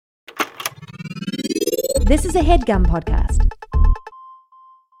This is a HeadGum podcast.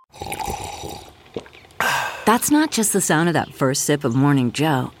 That's not just the sound of that first sip of Morning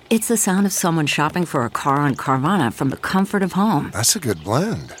Joe. It's the sound of someone shopping for a car on Carvana from the comfort of home. That's a good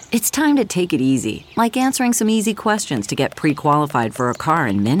blend. It's time to take it easy, like answering some easy questions to get pre-qualified for a car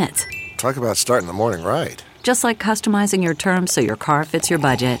in minutes. Talk about starting the morning right. Just like customizing your terms so your car fits your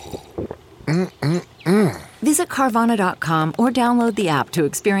budget. Visit Carvana.com or download the app to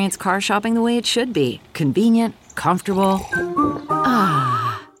experience car shopping the way it should be. Convenient, comfortable.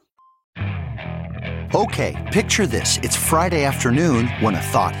 Okay, picture this. It's Friday afternoon when a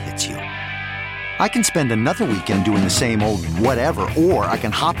thought hits you. I can spend another weekend doing the same old whatever, or I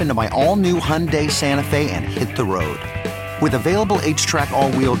can hop into my all-new Hyundai Santa Fe and hit the road. With available H-Track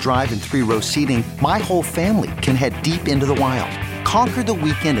all-wheel drive and 3-row seating, my whole family can head deep into the wild. Conquer the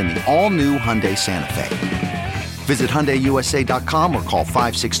weekend in the all-new Hyundai Santa Fe. Visit HyundaiUSA.com or call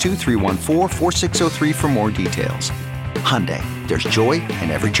 562-314-4603 for more details. Hyundai, there's joy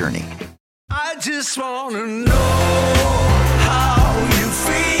in every journey. I just want to know how you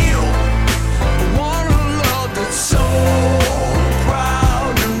feel. I want a love that's so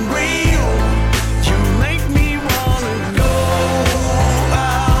proud and real. You make me want to go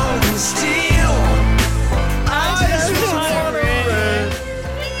out and steal. I just want to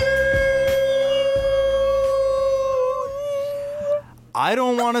I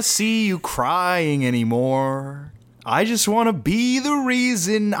don't want to see you crying anymore. I just want to be the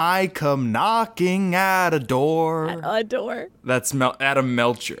reason I come knocking at a door. At a door. That's Adam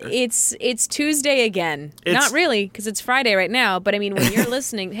Melcher. It's Tuesday again. Not really, because it's Friday right now. But I mean, when you're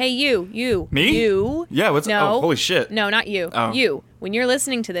listening, hey, you. Me? You. Yeah, what's... No. Oh, holy shit. No, not you. Oh. You. When you're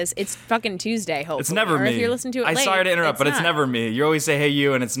listening to this, it's fucking Tuesday, hopefully. It's never or me. If you're listening to it late, sorry to interrupt, but it's not. never me. You always say, hey,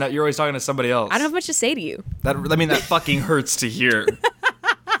 you, and it's not. You're always talking to somebody else. I don't have much to say to you. That fucking hurts to hear.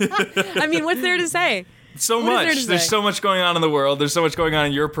 I mean, what's there to say? So What is there much. to There's say? so much going on in the world. There's so much going on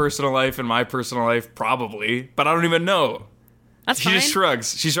in your personal life and my personal life, probably. But I don't even know. That's She fine. just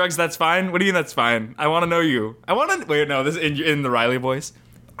shrugs. She shrugs, that's fine? What do you mean that's fine? I want to know you. I want to... Wait, no, this is in the Riley voice.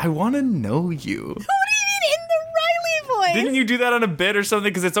 I want to know you. What do you mean in the Riley voice? Didn't you do that on a bit or something?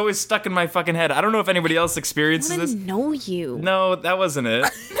 Because it's always stuck in my fucking head. I don't know if anybody else experiences I want this. to know you. No, that wasn't it.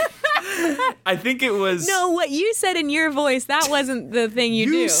 I think it was... No, what you said in your voice, that wasn't the thing you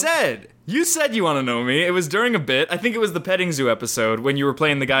do. You said you want to know me. It was during a bit. I think it was the petting zoo episode when you were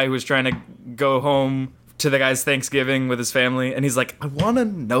playing the guy who was trying to go home to the guy's Thanksgiving with his family, and he's like, I want to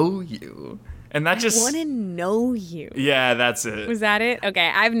know you. And that just... I want to know you. Yeah, that's it. Was that it? Okay,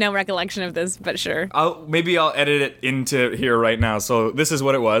 I have no recollection of this, but sure. Maybe I'll edit it into here right now. So this is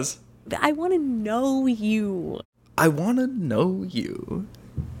what it was. I want to know you. I want to know you.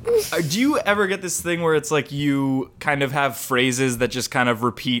 Do you ever get this thing where it's like you kind of have phrases that just kind of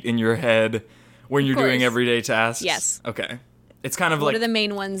repeat in your head when you're doing everyday tasks? Yes. Okay. It's kind of What like... are the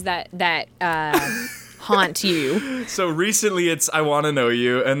main ones that haunt you? So recently it's I want to know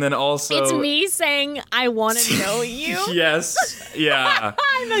you, and then also... It's me saying, I want to know you? Yes. Yeah.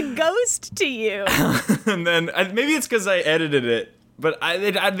 I'm a ghost to you. And then maybe it's because I edited it. But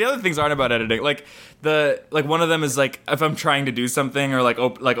the other things aren't about editing. Like one of them is like if I'm trying to do something or like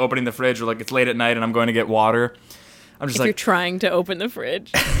opening the fridge or like it's late at night and I'm going to get water. I'm just If you're trying to open the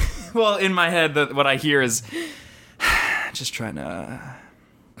fridge. Well, in my head, what I hear is just trying to.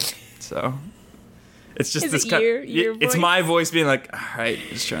 So it's just Is this it kind. your It's voice? my voice being like, all right,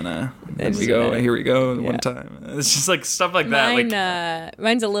 just trying to. Here we go. One time. It's just like stuff like that.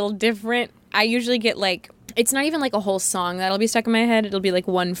 Mine's a little different. I usually get like. It's not even like a whole song that'll be stuck in my head. It'll be like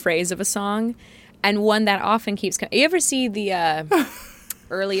one phrase of a song. And one that often keeps coming. You ever see the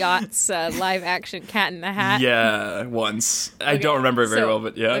early aughts live action Cat in the Hat? Yeah, once. I don't remember it very well,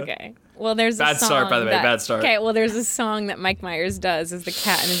 but yeah. Okay. Well, there's a Bad song start, by the way. Bad start. Okay, well, there's a song that Mike Myers does as the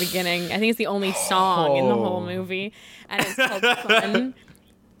cat in the beginning. I think it's the only song in the whole movie. And it's called Fun.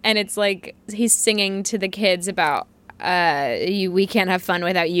 And it's like he's singing to the kids about we can't have fun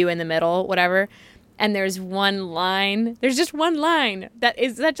without you in the middle, whatever. And there's just one line that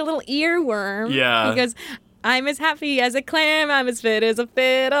is such a little earworm. Yeah. He goes, I'm as happy as a clam, I'm as fit as a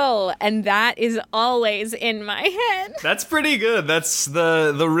fiddle. And that is always in my head. That's pretty good. That's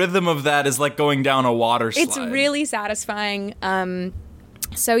the rhythm of that is like going down a water slide. It's really satisfying.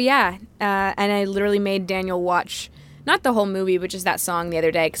 So yeah, and I literally made Daniel watch not the whole movie, but just that song the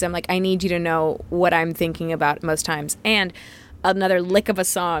other day because I'm like, I need you to know what I'm thinking about most times. And another lick of a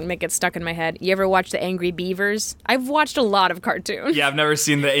song that gets stuck in my head. You ever watch The Angry Beavers? I've watched a lot of cartoons. Yeah, I've never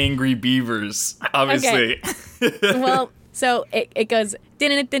seen The Angry Beavers, obviously. Okay. Well, So it goes.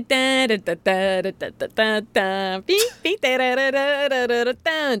 Angry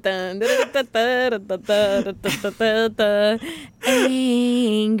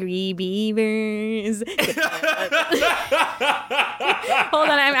beavers. Hold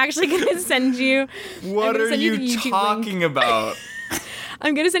on, I'm actually gonna send you. What are you talking about?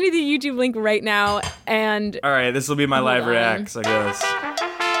 I'm gonna send you the YouTube link right now, and All right, this will be my live on. reacts, I guess.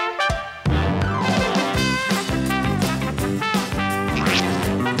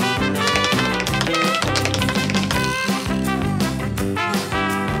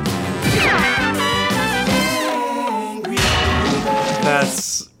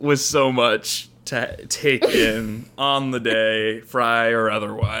 That was so much to take in on the day, fry or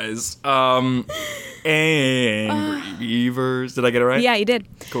otherwise. Angry Beavers. Did I get it right? yeah, you did.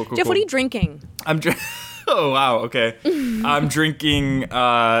 Cool. Jeff, what are you drinking? Oh, wow, okay. I'm drinking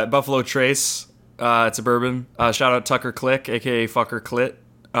Buffalo Trace. It's a bourbon. Shout out Tucker Click, a.k.a. Fucker Clit.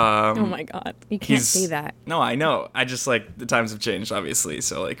 Oh my god, you can't say that. No, I know. I just, like, the times have changed, obviously.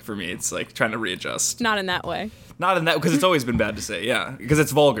 So, like, for me, it's, like, trying to readjust. Not in that way. Not in that, because it's always been bad to say, yeah. Because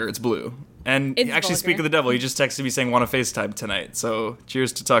it's vulgar, it's blue. And It's actually, vulgar. speak of the devil, he just texted me saying, want to FaceTime tonight. So,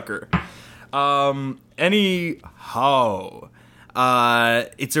 cheers to Tucker. Anyhow,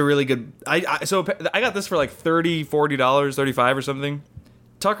 it's a really good, so I got this for like $30, $40, $35 or something.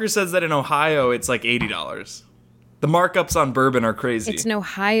 Tucker says that in Ohio, it's like $80. The markups on bourbon are crazy. It's an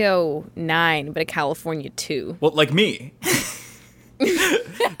Ohio 9, but a California 2. Well, like me.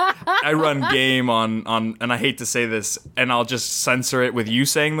 I run game on, and I hate to say this, and I'll just censor it with you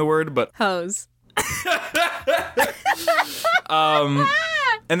saying the word, but Hose.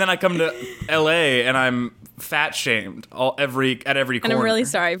 and then I come to LA and I'm fat shamed at every corner. And I'm really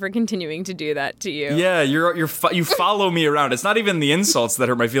sorry for continuing to do that to you. Yeah, you follow me around. It's not even the insults that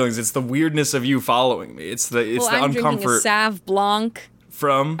hurt my feelings. It's the weirdness of you following me. It's the I'm drinking a uncomfort Sauv Blanc.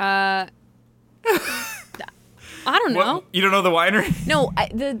 from. I don't know. What? You don't know the winery? No,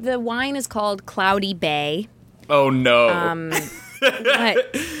 the wine is called Cloudy Bay. Oh no.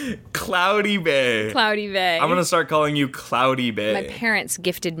 What? Cloudy Bay. Cloudy Bay. I'm gonna start calling you Cloudy Bay. My parents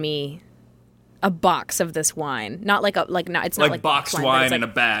gifted me a box of this wine. Not like it's not like boxed but wine it's like, in a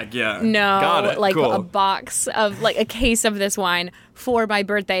bag. Yeah. No, Got it. like cool. a box of like a case of this wine for my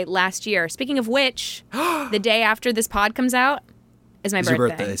birthday last year. Speaking of which, the day after this pod comes out is my It's birthday. your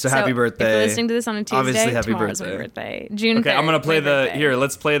birthday, so happy birthday. If you're listening to this on a Tuesday, Obviously, happy tomorrow's birthday. my birthday. June 3rd. Okay, I'm gonna play my birthday. here.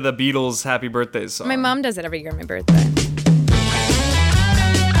 Let's play the Beatles Happy Birthday song. My mom does it every year on my birthday.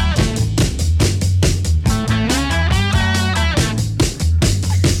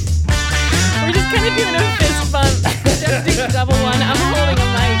 We're just kind of doing a fist bump. Just doing a double one. I'm holding a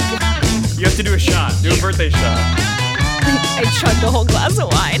mic. You have to do a shot. Do a birthday shot. I chugged a whole glass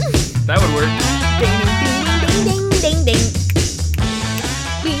of wine. That would work. Ding, ding, ding, ding,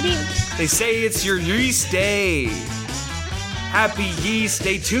 ding, ding. They say it's your yeast day. Happy yeast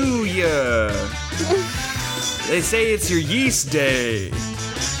day to ya. They say it's your yeast day.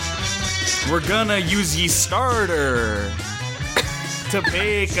 We're gonna use yeast starter to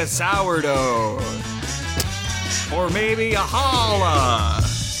bake a sourdough. Or maybe a challah.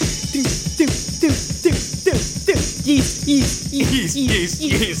 Yeast.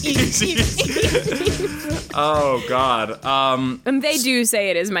 Oh, God. And they do say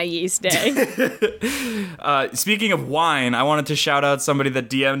it is my yeast day. Speaking of wine, I wanted to shout out somebody that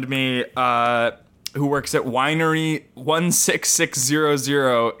DM'd me who works at Winery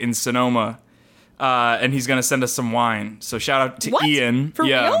 16600 in Sonoma. And he's going to send us some wine. So shout out to What? Ian. For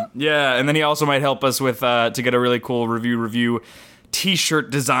real? Yeah, and then he also might help us with to get a really cool review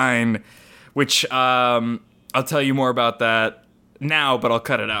t-shirt design, which I'll tell you more about that now, but I'll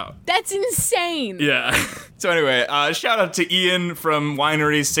cut it out. That's insane. Yeah. So anyway, shout out to Ian from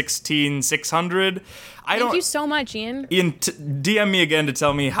Winery 16600. Thank you so much, Ian. Ian, DM me again to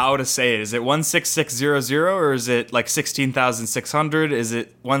tell me how to say it. Is it 16600 or is it like 16,600? Is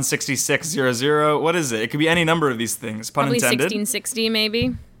it 16600? What is it? It could be any number of these things. Pun Probably intended. 1660,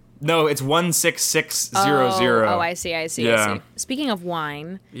 maybe. No, it's 16600. Oh, I see. Yeah. Speaking of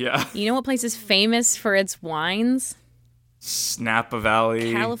wine, Yeah. you know what place is famous for its wines? Napa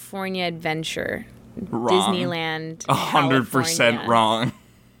Valley. California Adventure. Wrong. Disneyland. 100% California. wrong.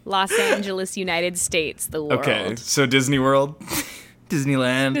 Los Angeles, United States, the world. Okay, so Disney World.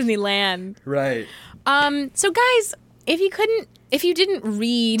 Disneyland. Disneyland. Right. So guys, if you didn't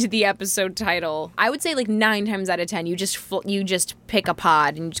read the episode title, I would say like 9 times out of 10, you just pick a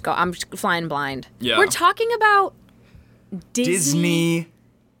pod and you just go, I'm just flying blind. Yeah. We're talking about Disneyland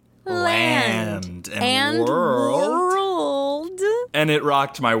and world. And it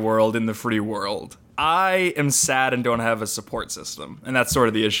rocked my world in the free world. I am sad and don't have a support system, and that's sort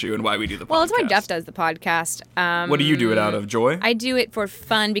of the issue and why we do the podcast. Well, it's why Jeff does the podcast. What do you do it out of, Joy? I do it for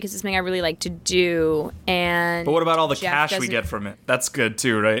fun because it's something I really like to do. And but what about all the Jeff cash we get from it? That's good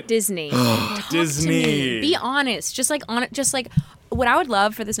too, right? Disney. Talk Disney. to me. Be honest. Just like what I would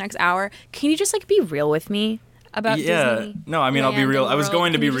love for this next hour. Can you just like be real with me about Disney? No, I mean, I'll be real. I was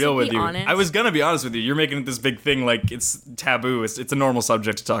going to be real with you. Honest? I was going to be honest with you. You're making it this big thing like it's taboo. It's a normal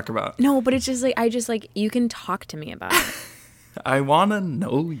subject to talk about. No, but it's just like you can talk to me about it. I want to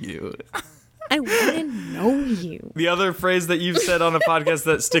know you. I want to know you. The other phrase that you've said on the podcast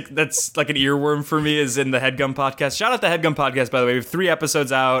that's like an earworm for me is in the Headgum podcast. Shout out the Headgum podcast, by the way. We have 3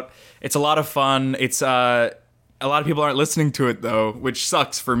 episodes out. It's a lot of fun. It's a lot of people aren't listening to it though, which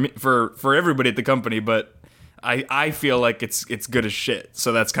sucks for me, for everybody at the company, but I feel like it's good as shit,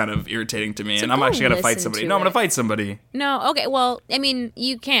 so that's kind of irritating to me, so and I'm actually gonna fight somebody. No, I'm gonna fight somebody. No, okay, well, I mean,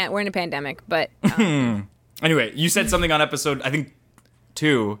 you can't. We're in a pandemic, but anyway, you said something on episode I think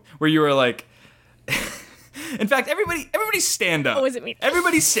 2 where you were like, in fact, everybody stand up. Oh, was it me?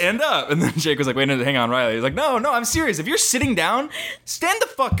 Everybody stand up, and then Jake was like, wait, no, hang on, Riley. He's like, no, I'm serious. If you're sitting down, stand the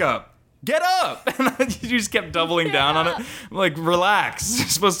fuck up. Get up! And you just kept doubling down on it. I'm like, relax. You're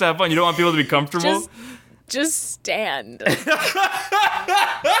supposed to have fun. You don't want people to be comfortable. Just stand.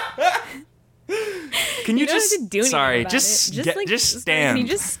 Can you don't just have to do anything sorry, about just it. just stand. Can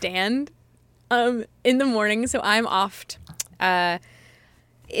you just stand? In the morning, so I'm off.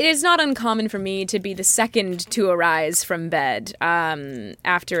 It is not uncommon for me to be the second to arise from bed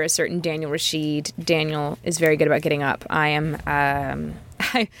after a certain Daniel Rashid. Daniel is very good about getting up. I am.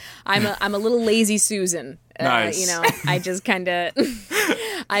 I'm a little lazy Susan. Nice. You know, I just kind of.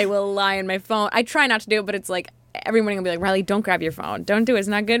 I will lie on my phone. I try not to do it, but it's like every morning I'll be like, Riley, don't grab your phone. Don't do it. It's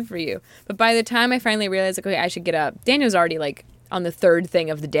not good for you. But by the time I finally realize, like, okay, I should get up, Daniel's already like on the 3rd thing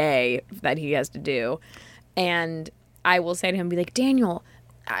of the day that he has to do, and I will say to him, be like, Daniel.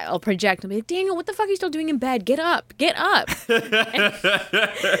 I'll project and be like, Daniel, what the fuck are you still doing in bed? Get up.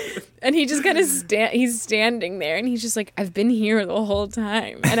 And he just kind of he's standing there and he's just like, I've been here the whole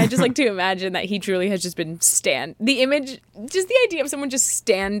time. And I just like to imagine that he truly has just been the image, just the idea of someone just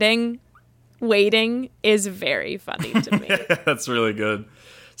standing, waiting is very funny to me. That's really good.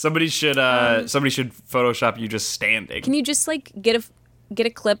 Somebody should Photoshop you just standing. Can you just like get a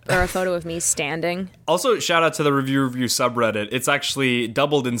clip or a photo of me standing? Also, shout out to the review subreddit. It's actually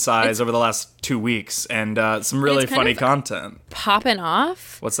doubled in size over the last 2 weeks, and some really funny content. Popping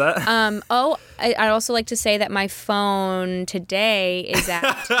off. What's that? I'd also like to say that my phone today is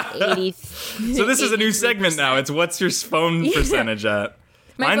at 80. So this is a new segment now. It's what's your phone percentage at?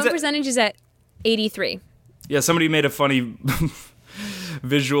 My phone percentage is at 83. Yeah, somebody made a funny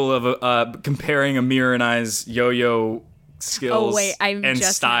visual of comparing Amir and I's yo-yo skills and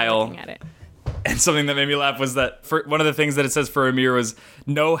style. Looking at it. And something that made me laugh was that one of the things that it says for Amir was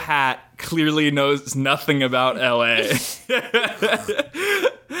no hat, clearly knows nothing about LA.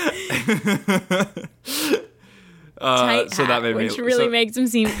 Tight so hat, that made which me, really makes him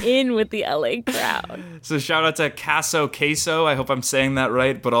seem in with the LA crowd. So shout out to Caso Queso. I hope I'm saying that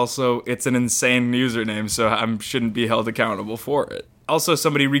right, but also it's an insane username, so I shouldn't be held accountable for it. Also,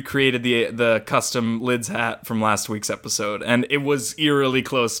 somebody recreated the custom lids hat from last week's episode, and it was eerily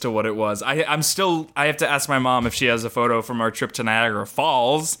close to what it was. I have to ask my mom if she has a photo from our trip to Niagara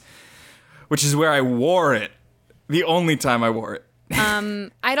Falls, which is where I wore it. The only time I wore it. I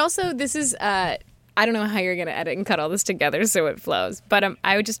don't know how you're going to edit and cut all this together so it flows, but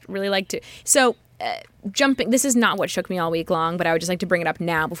I would just really like to. So, this is not what shook me all week long, but I would just like to bring it up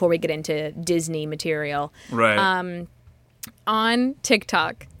now before we get into Disney material. Right. On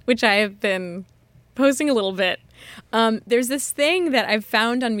TikTok, which I have been posting a little bit, there's this thing that I've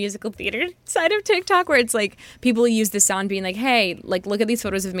found on musical theater side of TikTok where it's like people use the sound being like, hey, like look at these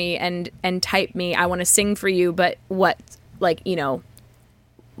photos of me and type me, I want to sing for you, but what, like, you know,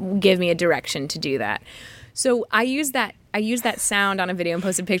 give me a direction to do that. So I use that sound on a video and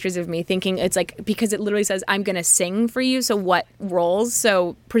posted pictures of me thinking it's like, because it literally says I'm going to sing for you. So what roles?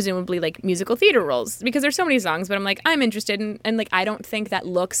 So presumably like musical theater roles, because there's so many songs, but I'm like, I'm interested in, and like, I don't think that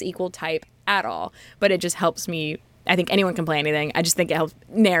looks equal type at all, but it just helps me. I think anyone can play anything. I just think it helps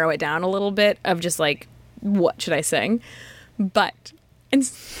narrow it down a little bit of just like, what should I sing? But, and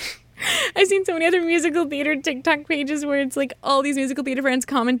I've seen so many other musical theater TikTok pages where it's like all these musical theater friends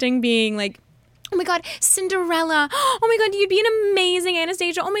commenting being like, oh my God, Cinderella. Oh my God, you'd be an amazing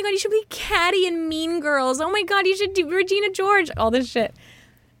Anastasia. Oh my God, you should be Caddy in Mean Girls. Oh my God, you should do Regina George. All this shit.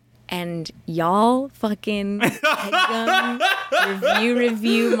 And y'all fucking review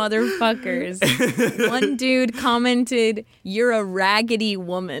motherfuckers. One dude commented, you're a raggedy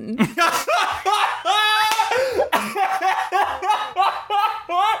woman.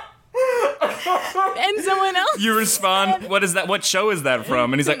 And someone else. You respond, what is that? What show is that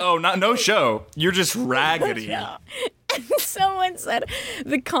from? And he's like, oh, no show. You're just raggedy. And someone said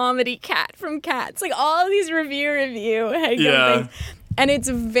the comedy cat from Cats. Like all these review things. And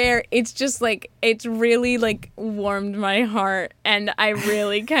it's just like, it's really like warmed my heart, and I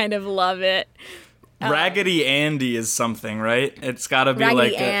really kind of love it. Raggedy Andy is something, right? It's gotta be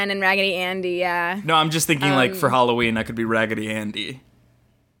Raggedy like Ann and Raggedy Andy, yeah. No, I'm just thinking like for Halloween I could be Raggedy Andy.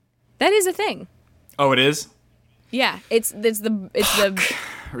 That is a thing. Oh, it is? Yeah, it's the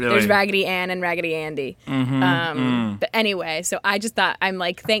Really? There's Raggedy Ann and Raggedy Andy. But anyway, so I just thought, I'm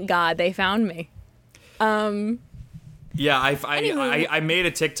like, thank God they found me. Yeah, I made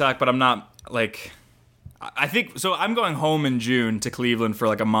a TikTok, but I'm not like, I think, so I'm going home in June to Cleveland for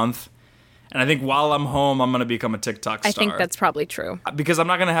like a month. And I think while I'm home, I'm going to become a TikTok star. I think that's probably true. Because I'm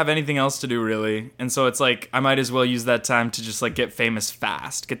not going to have anything else to do, really. And so it's like, I might as well use that time to just like get famous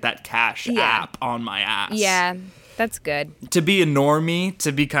fast, get that cash app on my ass. Yeah, that's good. To be a normie,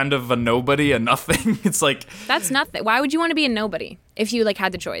 to be kind of a nobody, a nothing, it's like... That's nothing. Why would you want to be a nobody if you like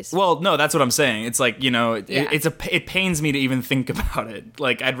had the choice? Well, no, that's what I'm saying. It's like, you know, it pains me to even think about it.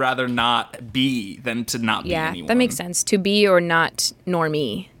 Like, I'd rather not be than to not be anyone. Yeah, that makes sense. To be or not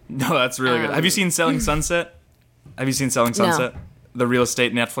normie. No, that's really good. Have you seen Selling Sunset? No. The real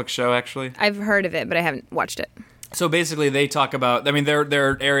estate Netflix show, actually? I've heard of it, but I haven't watched it. So basically, they talk about, I mean,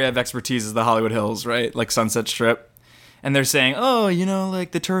 their area of expertise is the Hollywood Hills, right? Like Sunset Strip. And they're saying, oh, you know,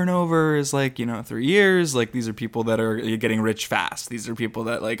 like the turnover is like, you know, 3 years. Like these are people that are getting rich fast. These are people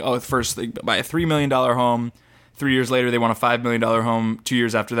that like, oh, first they buy a $3 million home. 3 years later, they want a $5 million home. 2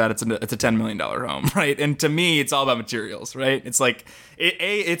 years after that, it's a $10 million home, right? And to me, it's all about materials, right? It's like,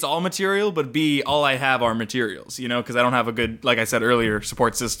 it's all material, but B, all I have are materials, you know, because I don't have a good, like I said earlier,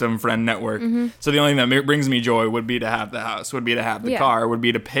 support system, friend network. Mm-hmm. So the only thing that brings me joy would be to have the house, would be to have the car, would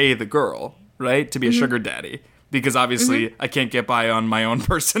be to pay the girl, right? To be a sugar daddy. Because obviously, I can't get by on my own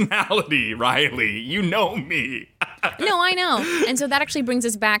personality, Riley. You know me. No, I know. And so that actually brings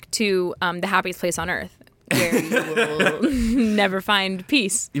us back to The Happiest Place on Earth, where you will never find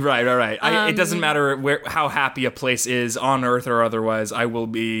peace. Right. It doesn't matter how happy a place is on Earth or otherwise. I will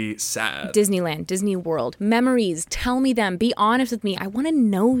be sad. Disneyland, Disney World, memories. Tell me them. Be honest with me. I want to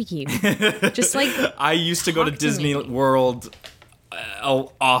know you. Just like I used to go to Disney World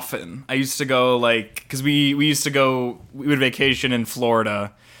often. I used to go like because we would vacation in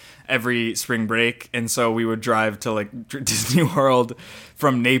Florida every spring break, and so we would drive to like Disney World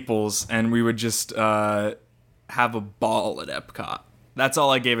from Naples, and we would just have a ball at Epcot. That's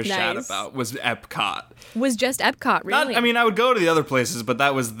all I gave a shout about was Epcot. Was just Epcot, really? I would go to the other places, but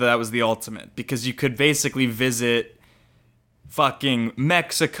that was the ultimate because you could basically visit fucking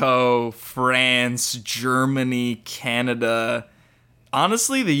Mexico, France, Germany, Canada.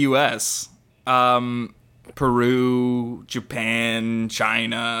 Honestly, the U.S., Peru, Japan,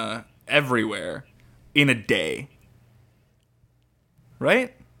 China, everywhere in a day.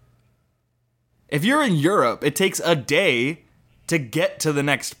 Right? If you're in Europe, it takes a day to get to the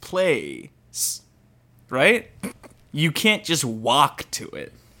next place. Right? You can't just walk to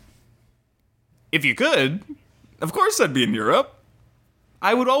it. If you could, of course I'd be in Europe.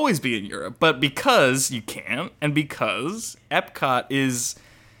 I would always be in Europe, but because you can't, and because Epcot is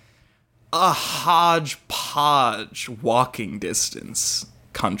a hodgepodge walking distance,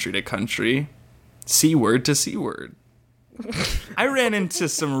 country to country, seaward to seaward. I ran into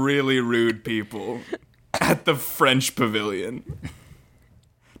some really rude people at the French Pavilion.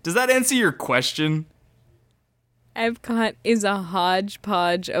 Does that answer your question? Epcot is a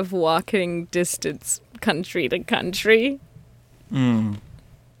hodgepodge of walking distance, country to country.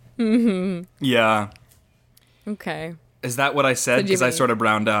 Yeah. Okay. Is that what I said? Because I sort of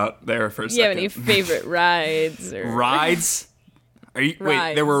browned out there for a second. Do you have any favorite rides? Rides? Wait,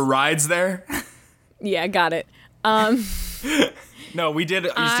 there were rides there? Yeah, got it. No, we used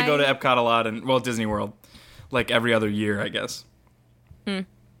to go to Epcot a lot, and Disney World, like every other year, I guess.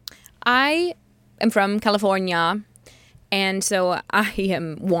 I am from California, and so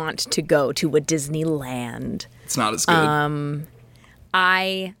I want to go to a Disneyland. It's not as good.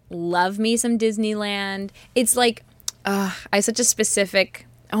 I love me some Disneyland. It's like, I have such a specific,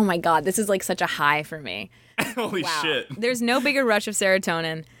 oh my God, this is like such a high for me. Holy shit. There's no bigger rush of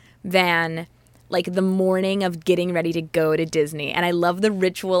serotonin than like the morning of getting ready to go to Disney. And I love the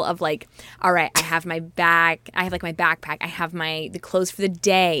ritual of like, all right, I have my bag, I have like my backpack, I have the clothes for the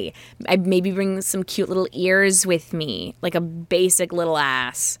day. I maybe bring some cute little ears with me, like a basic little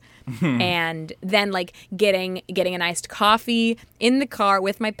ass. And then like getting an iced coffee in the car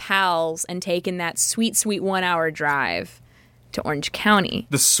with my pals and taking that sweet 1 hour drive to Orange County.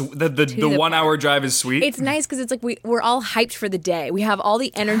 The 1 hour drive is sweet. It's nice because it's like we're all hyped for the day. We have all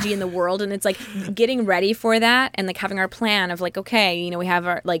the energy in the world, and it's like getting ready for that and like having our plan of like, okay, you know, we have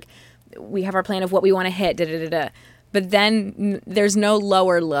our plan of what we want to hit. Da, da, da, da. But then there's no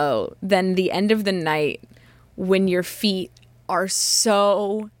lower low than the end of the night when your feet are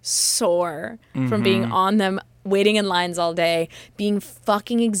so sore from being on them, waiting in lines all day, being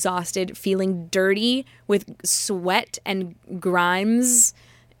fucking exhausted, feeling dirty with sweat and grimes,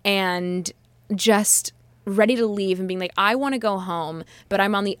 and just ready to leave and being like, I want to go home, but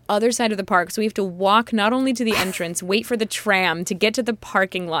I'm on the other side of the park, so we have to walk not only to the entrance, wait for the tram to get to the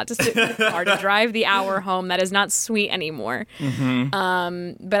parking lot to sit in the car to drive the hour home. That is not sweet anymore.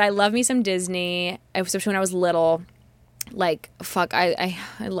 But I love me some Disney, especially when I was little. Like, fuck, I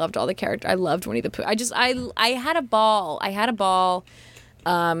loved all the characters. I loved Winnie the Pooh. I had a ball.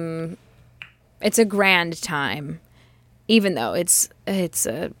 It's a grand time, even though it's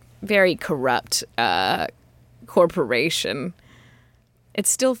a very corrupt corporation. It's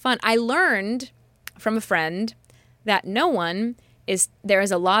still fun. I learned from a friend that there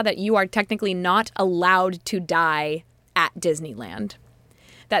is a law that you are technically not allowed to die at Disneyland.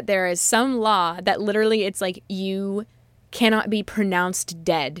 That there is some law that literally it's like you cannot be pronounced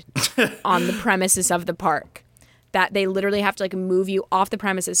dead on the premises of the park. That they literally have to like move you off the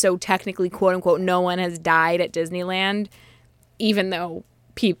premises. So technically, quote unquote, no one has died at Disneyland, even though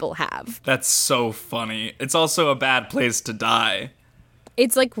people have. That's so funny. It's also a bad place to die.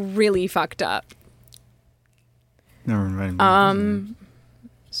 It's like really fucked up. Never mind.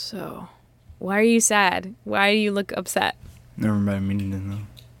 So why are you sad? Why do you look upset? Never invited me to Disneyland.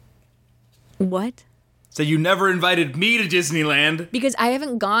 What? So you never invited me to Disneyland? Because I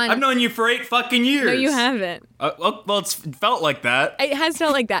haven't gone. I've known you for 8 fucking years. No, you haven't. Well, it's felt like that. It has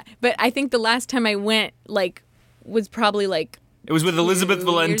felt like that. But I think the last time I went, like, was probably like. It was with Elizabeth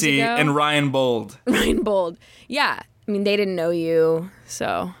Valenti and Ryan Bold. Ryan Bold. Yeah. I mean, they didn't know you,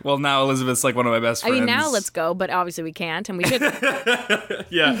 so. Well, now Elizabeth's like one of my best friends. I mean, now let's go, but obviously we can't, and we shouldn't.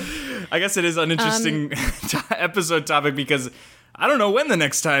 Yeah. I guess it is an interesting episode topic because I don't know when the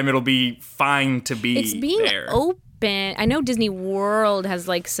next time it'll be fine to be It's being there. open. I know Disney World has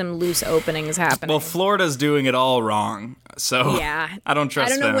like some loose openings happening. Well, Florida's doing it all wrong, so yeah, I don't trust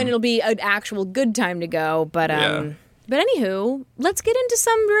them. I don't know when it'll be an actual good time to go, but But anywho, let's get into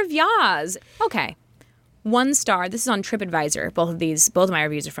some reviews. Okay, 1 star. This is on TripAdvisor. Both of my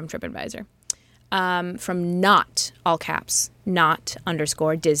reviews are from TripAdvisor. From not all caps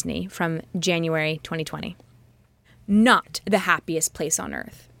not_Disney from January 2020. Not the happiest place on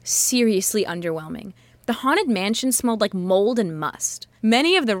earth. Seriously underwhelming. The Haunted Mansion smelled like mold and must.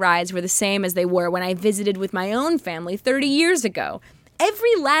 Many of the rides were the same as they were when I visited with my own family 30 years ago.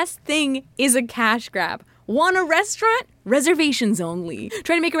 Every last thing is a cash grab. Want a restaurant? Reservations only.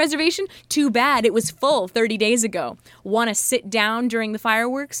 Try to make a reservation? Too bad, it was full 30 days ago. Want to sit down during the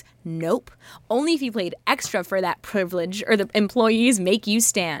fireworks? Nope. Only if you paid extra for that privilege or the employees make you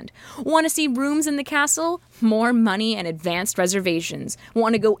stand. Want to see rooms in the castle? More money and advanced reservations.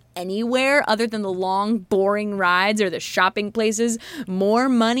 Want to go anywhere other than the long, boring rides or the shopping places? More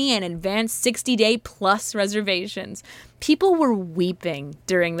money and advanced 60-day plus reservations. People were weeping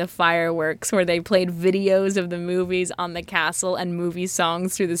during the fireworks where they played videos of the movies on the castle and movie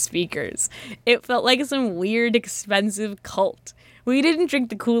songs through the speakers. It felt like some weird, expensive cult. We didn't drink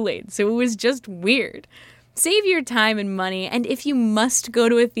the Kool-Aid, so it was just weird. Save your time and money, and if you must go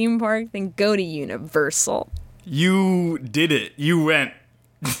to a theme park, then go to Universal. You did it. You went.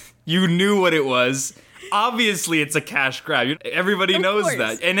 You knew what it was. Obviously, it's a cash grab. Everybody knows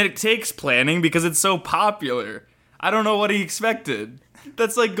that. And it takes planning because it's so popular. I don't know what he expected.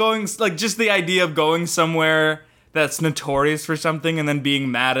 That's like just the idea of going somewhere that's notorious for something and then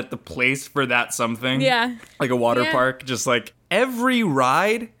being mad at the place for that something. Yeah. Like a water park. Just like every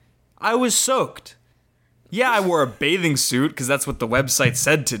ride, I was soaked. Yeah, I wore a bathing suit because that's what the website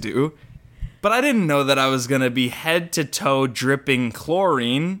said to do. But I didn't know that I was going to be head to toe dripping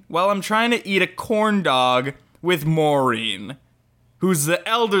chlorine while I'm trying to eat a corn dog with Maureen, who's the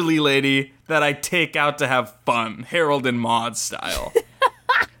elderly lady that I take out to have fun, Harold and Maude style.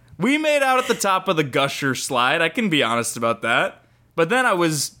 We made out at the top of the Gusher slide, I can be honest about that. But then I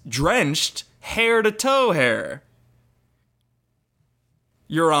was drenched hair to toe hair.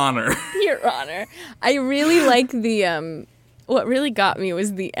 Your Honor. Your Honor. I really like the, what really got me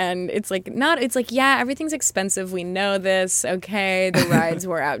was the end. It's like, yeah, everything's expensive. We know this. Okay, the rides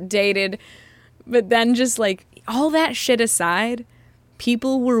were outdated. But then just like, all that shit aside,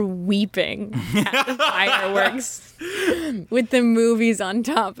 people were weeping at the fireworks with the movies on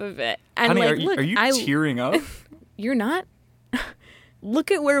top of it. And honey, like, are you tearing up? You're not?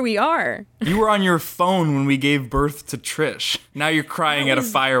 look at where we are. You were on your phone when we gave birth to Trish. Now you're crying at a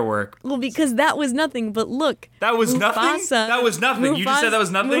firework. Well, because that was nothing, but look. That was nothing? Mufasa- That was nothing. You just said that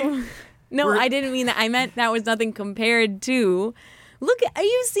was nothing? No, I didn't mean that. I meant that was nothing compared to... Look, are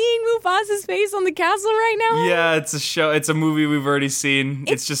you seeing Mufasa's face on the castle right now? Yeah, it's a show. It's a movie we've already seen.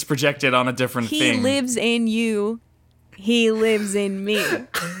 It's just projected on a different thing. He lives in you. He lives in me.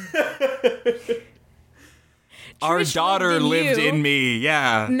 Our Trish daughter lived you, in me.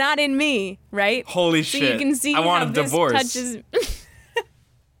 Yeah. Not in me, right? Holy so shit. You can see I want how a this divorce. touches...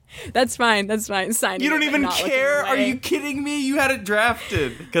 That's fine. Signing You don't it, but even not looking care? Are away. you kidding me? You had it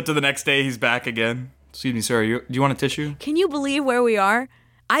drafted. Cut to the next day, he's back again. Excuse me, sir. Do you want a tissue? Can you believe where we are?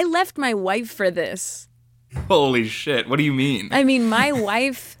 I left my wife for this. Holy shit. What do you mean? I mean, my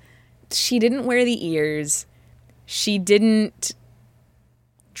wife, she didn't wear the ears. She didn't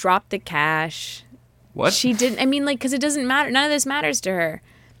drop the cash. What? She didn't. I mean, like, because it doesn't matter. None of this matters to her.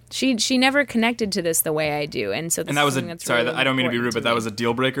 She never connected to this the way I do, and so. This And that was is that's sorry. really I don't mean to be rude, but that me. was a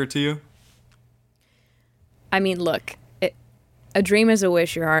deal breaker to you. I mean, look, a dream is a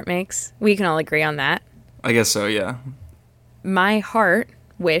wish your heart makes. We can all agree on that. I guess so. Yeah. My heart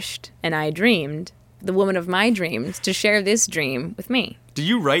wished, and I dreamed, the woman of my dreams, to share this dream with me. Did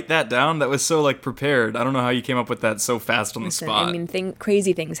you write that down? That was so like prepared. I don't know how you came up with that so fast on the Listen, spot. I mean,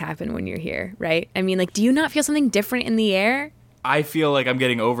 crazy things happen when you're here, right? I mean, like, do you not feel something different in the air? I feel like I'm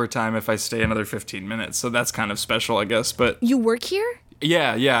getting overtime if I stay another 15 minutes, so that's kind of special, I guess. But You work here?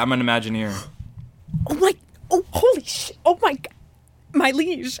 yeah, I'm an Imagineer. Oh, holy shit. Oh my God. My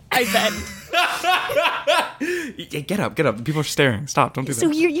liege, I bet. Get up. People are staring. Stop. Don't do So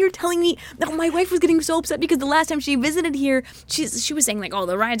that. you're telling me, no, my wife was getting so upset because the last time she visited here, she was saying like, oh,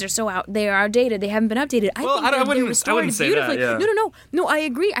 the rides are so they are outdated, they haven't been updated. Well, I they're wouldn't restored say that, beautifully. yeah. No, I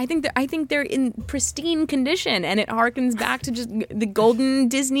agree. I think they're in pristine condition, and it harkens back to just the golden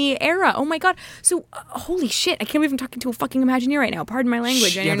Disney era. Oh my God. So holy shit, I can't believe I'm talking to a fucking Imagineer right now. Pardon my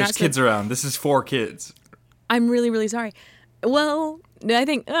language. and Yeah, you're there's not kids around. This is for kids. I'm really, really sorry. Well, I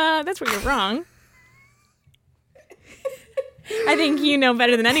think that's where you're wrong. I think you know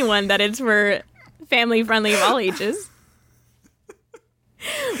better than anyone that it's for family friendly of all ages.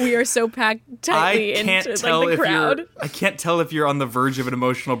 We are so packed tightly into like the crowd. I can't tell if you're on the verge of an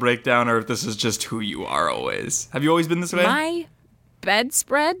emotional breakdown or if this is just who you are always. Have you always been this way? My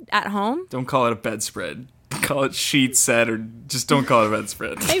bedspread at home. Don't call it a bedspread. Call it sheet set, or just don't call it a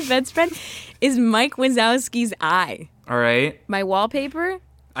bedspread. My bedspread is Mike Wazowski's eye. All right. My wallpaper,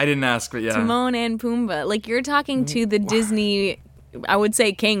 I didn't ask, but yeah. Timon and Pumbaa. Like, you're talking to the Disney, I would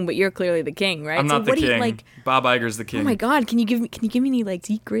say king, but you're clearly the king, right? I'm not the what do king. you like? Bob Iger's the king. Oh my God! Can you give me any like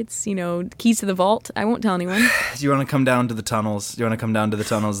secrets? You know, keys to the vault? I won't tell anyone. Do you want to come down to the tunnels? Do you want to come down to the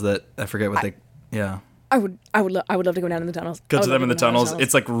tunnels that I forget what they? Yeah. I would love to go down in the tunnels. Go to them in the tunnels.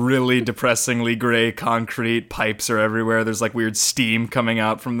 It's like really depressingly gray concrete. Pipes are everywhere. There's like weird steam coming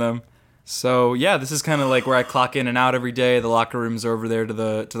out from them. So yeah, this is kind of like where I clock in and out every day. The locker rooms are over there to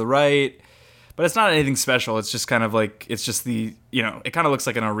the right, but it's not anything special. It's just kind of like it's just the it kind of looks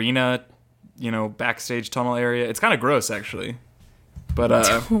like an arena, backstage tunnel area. It's kind of gross actually, but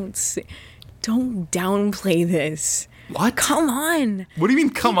don't downplay this. What? Come on. What do you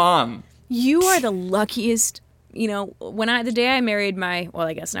mean? Come on. You are the luckiest. The day I married my, well,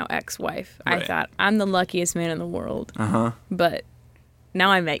 I guess now ex-wife, I Right. thought I'm the luckiest man in the world. Uh-huh. But now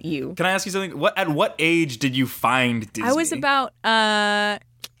I met you. Can I ask you something? At what age did you find Disney? I was about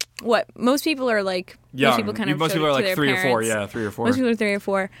what most people are like. young. Most people kind of most showed people it are to like their 3 or 4. parents. Yeah, 3 or 4. Most people are 3 or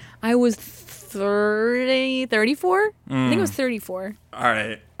 4. I was 34. I think it was 34. All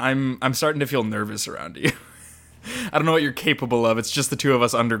right, I'm starting to feel nervous around you. I don't know what you're capable of. It's just the two of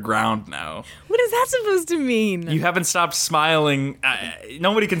us underground now. What is that supposed to mean? You haven't stopped smiling.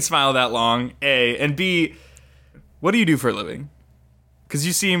 Nobody can smile that long. A and B. What do you do for a living? Because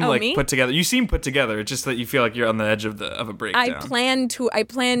you seem me? put together. You seem put together. It's just that you feel like you're on the edge of a breakdown. I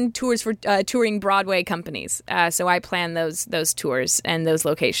plan tours for touring Broadway companies. So I plan those tours and those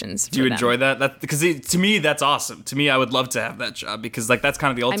locations. Do you enjoy that? Because to me, that's awesome. To me, I would love to have that job because that's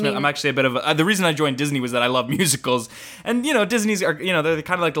kind of the ultimate. mean- I'm actually a bit of the reason I joined Disney was that I love musicals, and Disney's are they're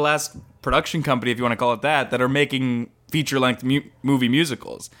kind of like the last production company, if you want to call it that are making feature-length movie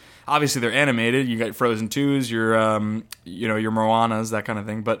musicals. Obviously, they're animated. You got Frozen 2s, your Moanas, that kind of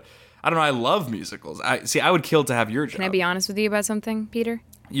thing. But I don't know. I love musicals. I would kill to have your job. Can I be honest with you about something, Peter?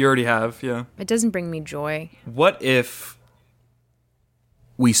 You already have, yeah. It doesn't bring me joy. What if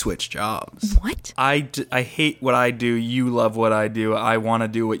we switch jobs? What? I hate what I do. You love what I do. I want to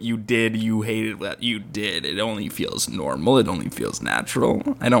do what you did. You hated what you did. It only feels normal. It only feels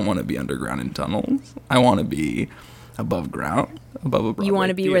natural. I don't want to be underground in tunnels. I want to be Above ground? Above a Broadway You want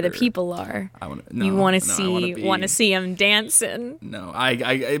to be where the theater. people are. You want to see them dancing. No,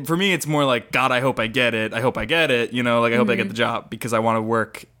 I for me, it's more like, God, I hope I get it. I hope I get it. You know, like I hope I get the job because I want to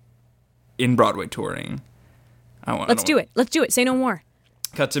work in Broadway touring. Let's do it. Let's do it. Say no more.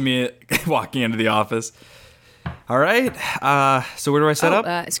 Cut to me walking into the office. All right. So where do I set up?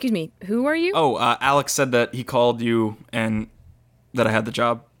 Excuse me. Who are you? Oh, Alex said that he called you and that I had the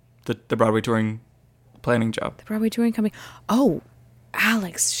job, the Broadway touring planning job. The Broadway touring company. Oh,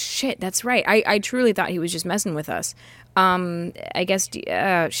 Alex. Shit, that's right. I truly thought he was just messing with us. I guess.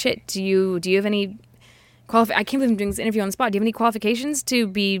 Shit. Do you have any I can't believe I'm doing this interview on the spot. Do you have any qualifications to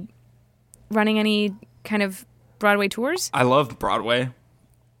be running any kind of Broadway tours? I love Broadway.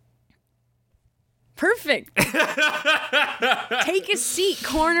 Perfect. Take a seat,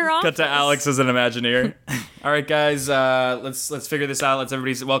 corner office. Cut to Alex as an Imagineer. All right, guys, let's figure this out. Let's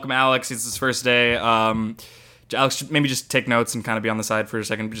everybody welcome Alex. It's his first day. Alex, maybe just take notes and kind of be on the side for a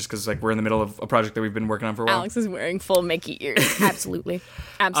second, just because like we're in the middle of a project that we've been working on for a while. Alex is wearing full Mickey ears. Absolutely.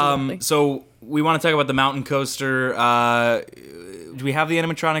 So we want to talk about the mountain coaster. Do we have the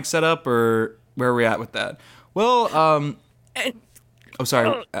animatronics set up, or where are we at with that? Well, oh,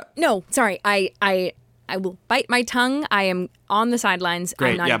 sorry. No, sorry. I will bite my tongue. I am on the sidelines.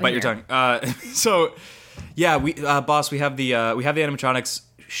 Great. I'm not Yeah, even bite here. your tongue. So, yeah, boss, we have the animatronics.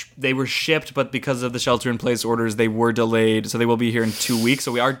 They were shipped, but because of the shelter-in-place orders, they were delayed. So they will be here in 2 weeks.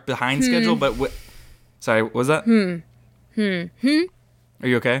 So we are behind schedule. But sorry, what was that? Are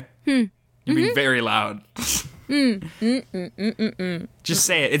you okay? You're being very loud. Just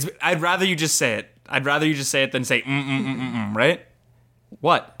say it. I'd rather you just say it. I'd rather you just say it than say right?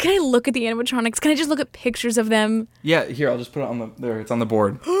 What? Can I look at the animatronics? Can I just look at pictures of them? Yeah, here, I'll just put it on there. It's on the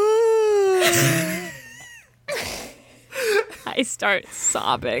board. I start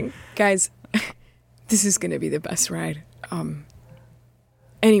sobbing. Guys, this is going to be the best ride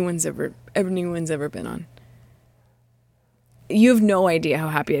anyone's ever been on. You have no idea how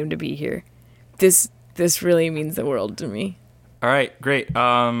happy I am to be here. This really means the world to me. All right, great.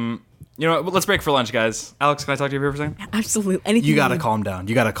 You know what? Let's break for lunch, guys. Alex, can I talk to you for a second? Absolutely. Anything You gotta calm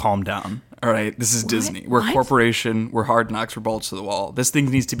down. All right, this is Disney. We're a corporation. We're Hard Knocks. We're balls to the wall. This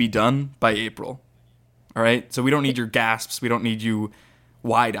thing needs to be done by April. All right? So we don't need your gasps. We don't need you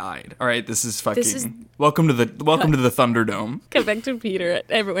wide-eyed. All right? This is fucking... Welcome to the Thunderdome. Come back to Peter.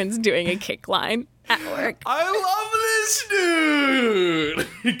 Everyone's doing a kick line at work. I love this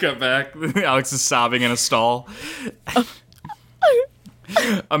dude! Cut back. Alex is sobbing in a stall.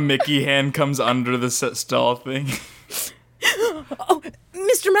 A Mickey hand comes under the stall thing. Oh,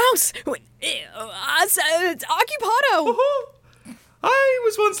 Mr. Mouse! It's Occupado! I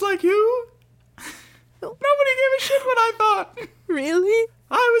was once like you. Nobody gave a shit what I thought. Really?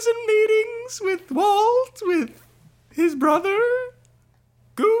 I was in meetings with Walt, with his brother.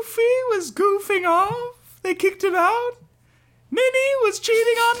 Goofy was goofing off. They kicked him out. Minnie was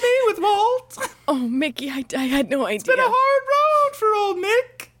cheating on me with Walt. Oh, Mickey, I had no idea. It's been a hard road for old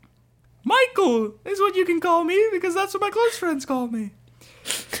Mick. Michael is what you can call me because that's what my close friends call me.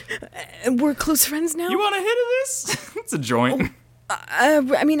 We're close friends now? You want a hit of this? It's a joint.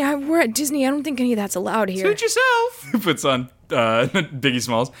 We're at Disney. I don't think any of that's allowed here. Suit yourself. He puts on Biggie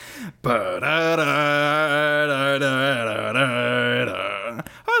Smalls. I love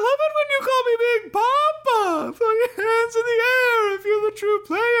it when you call me Big Papa. Throw your hands in the air if you're the true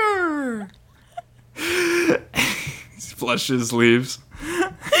player. He flushes, leaves.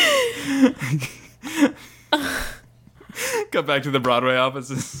 Cut back to the Broadway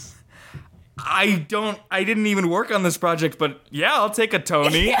offices. I didn't even work on this project, but yeah, I'll take a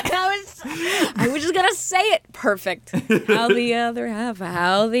Tony. I was just gonna say it. Perfect. How the other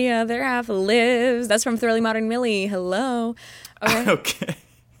half lives. That's from Thoroughly Modern Millie. Hello. Okay.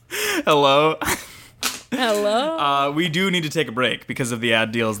 Hello. Hello. We do need to take a break because of the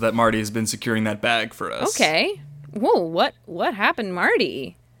ad deals that Marty has been securing that bag for us. Okay. Whoa, what happened,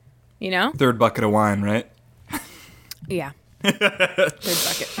 Marty? You know? Third bucket of wine, right? Yeah. Third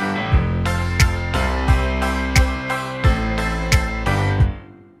bucket.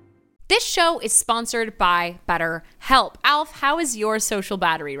 This show is sponsored by BetterHelp. Alf, how is your social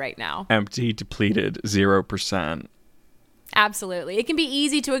battery right now? Empty, depleted, 0%. Absolutely. It can be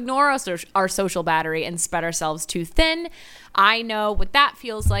easy to ignore our social battery and spread ourselves too thin. I know what that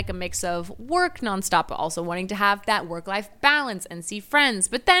feels like, a mix of work nonstop, but also wanting to have that work-life balance and see friends.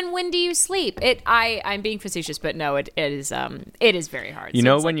 But then when do you sleep? I'm being facetious, but no, it is very hard. You So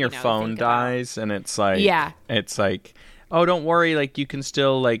know it's when like, your phone dies and it's like, oh, don't worry, like you can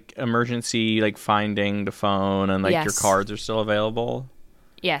still like emergency like finding the phone and like your Yes. cards are still available.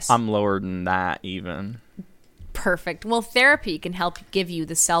 Yes. I'm lower than that even. Perfect. Well, therapy can help give you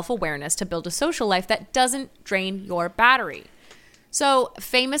the self-awareness to build a social life that doesn't drain your battery. So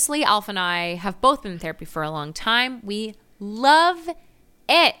famously, Alf and I have both been in therapy for a long time. We love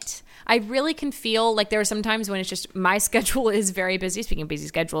it. I really can feel like there are some times when it's just my schedule is very busy, speaking of busy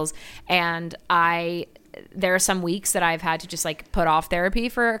schedules, and there are some weeks that I've had to just like put off therapy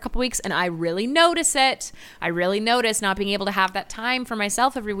for a couple weeks, and I really notice it. I really notice not being able to have that time for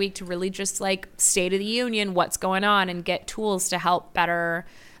myself every week to really just like state of the union, what's going on, and get tools to help better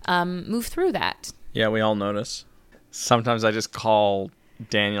move through that. Yeah, we all notice. Sometimes I just call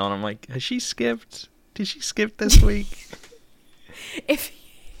Daniel and I'm like, has she skipped? Did she skip this week?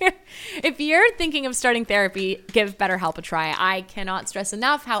 If you're thinking of starting therapy, give BetterHelp a try. I cannot stress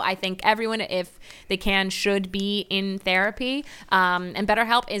enough how I think everyone, if they can, should be in therapy. And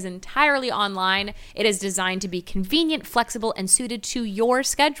BetterHelp is entirely online. It is designed to be convenient, flexible, and suited to your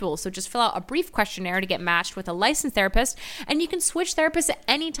schedule. So just fill out a brief questionnaire to get matched with a licensed therapist, and you can switch therapists at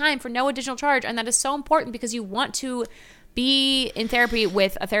any time for no additional charge. And that is so important because you want to be in therapy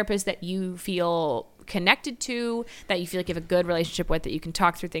with a therapist that you feel connected to, that you feel like you have a good relationship with, that you can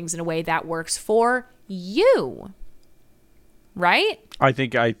talk through things in a way that works for you. Right? I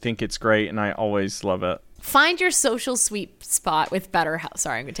think it's great, and I always love it. Find your social sweet spot with BetterHelp.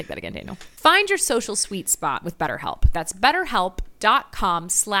 Sorry, I'm going to take that again, Daniel. Find your social sweet spot with BetterHelp. That's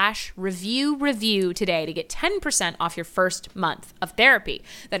BetterHelp.com/review today to get 10% off your first month of therapy.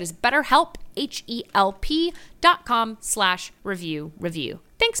 That is BetterHelp, HELP.com/review.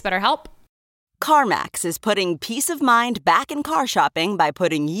 Thanks, BetterHelp. CarMax is putting peace of mind back in car shopping by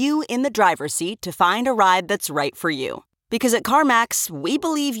putting you in the driver's seat to find a ride that's right for you. Because at CarMax, we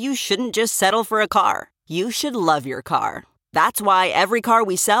believe you shouldn't just settle for a car. You should love your car. That's why every car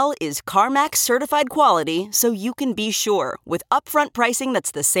we sell is CarMax certified quality, so you can be sure with upfront pricing that's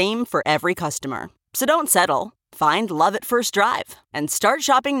the same for every customer. So don't settle. Find love at first drive and start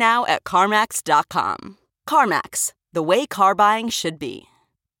shopping now at CarMax.com. CarMax, the way car buying should be.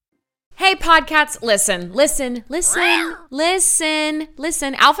 Hey, Podcats, listen.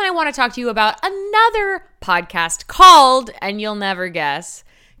 Alf and I want to talk to you about another podcast called, and you'll never guess,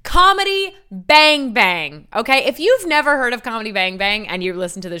 Comedy Bang Bang. Okay, if you've never heard of Comedy Bang Bang and you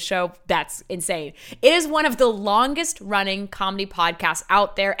listen to the show, that's insane. It is one of the longest running comedy podcasts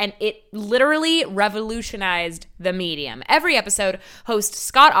out there, and it literally revolutionized the medium. Every episode, host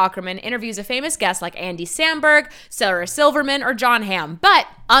Scott Aukerman interviews a famous guest like Andy Samberg, Sarah Silverman, or John Hamm. But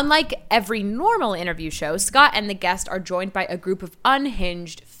unlike every normal interview show, Scott and the guest are joined by a group of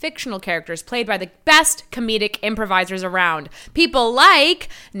unhinged fictional characters played by the best comedic improvisers around. People like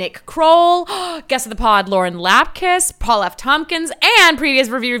Nick Kroll, guest of the pod Lauren Lapkus, Paul F. Tompkins, and previous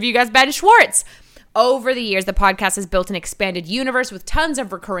review guest Ben Schwartz. Over the years, the podcast has built an expanded universe with tons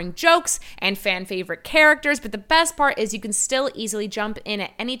of recurring jokes and fan favorite characters, but the best part is you can still easily jump in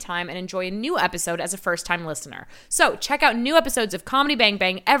at any time and enjoy a new episode as a first-time listener. So check out new episodes of Comedy Bang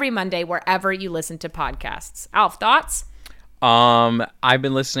Bang every Monday wherever you listen to podcasts. Alf, thoughts? I've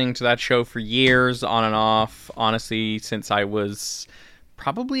been listening to that show for years, on and off, honestly, since I was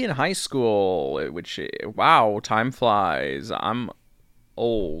probably in high school, which, wow, time flies. I'm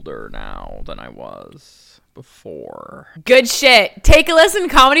older now than I was before. Good shit. Take a listen,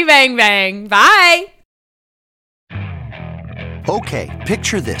 Comedy Bang Bang. Bye. Okay,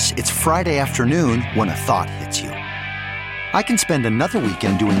 picture this. It's Friday afternoon when a thought hits you. I can spend another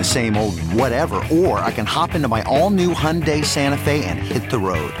weekend doing the same old whatever, or I can hop into my all-new Hyundai Santa Fe and hit the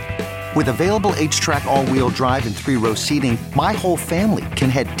road. With available H-Track all-wheel drive and 3-row seating, my whole family can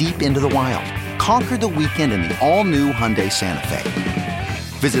head deep into the wild. Conquer the weekend in the all-new Hyundai Santa Fe.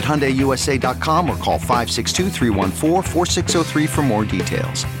 Visit HyundaiUSA.com or call 562-314-4603 for more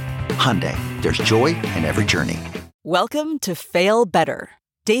details. Hyundai, there's joy in every journey. Welcome to Fail Better,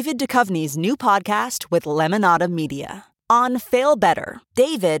 David Duchovny's new podcast with Lemonada Media. On Fail Better,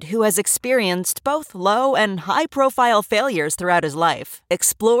 David, who has experienced both low and high-profile failures throughout his life,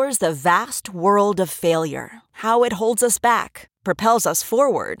 explores the vast world of failure, how it holds us back, propels us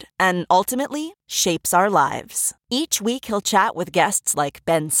forward, and ultimately shapes our lives. Each week he'll chat with guests like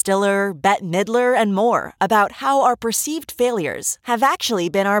Ben Stiller, Bette Midler, and more about how our perceived failures have actually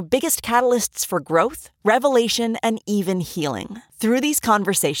been our biggest catalysts for growth, revelation, and even healing. Through these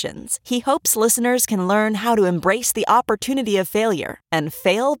conversations, he hopes listeners can learn how to embrace the opportunity of failure and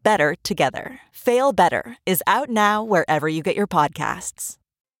fail better together. Fail Better is out now wherever you get your podcasts.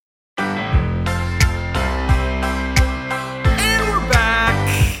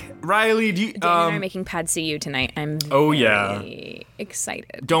 Riley, do you? Dan and I are making Pad CU tonight. I'm very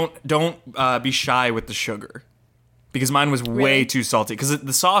excited. Don't be shy with the sugar. because mine was way too salty. Because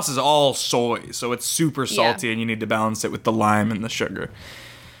the sauce is all soy, so it's super salty, and you need to balance it with the lime and the sugar.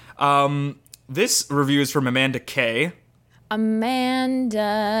 This review is from Amanda K.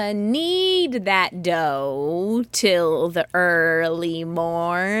 Amanda, need that dough till the early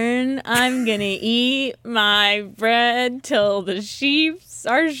morn. I'm gonna eat my bread till the sheeps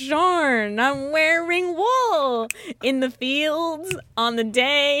are shorn. I'm wearing wool in the fields on the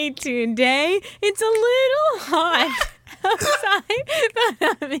day today. It's a little hot outside,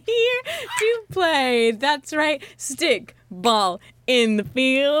 but I'm here to play. That's right, stick ball in the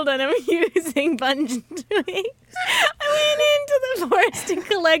field, and I'm using bunch twigs. I went into the forest to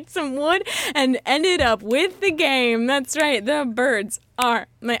collect some wood and ended up with the game. That's right, the birds are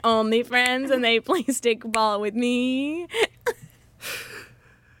my only friends, and they play stick ball with me.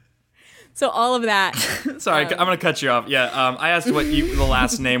 So all of that. Sorry, I'm going to cut you off. Yeah, I asked what the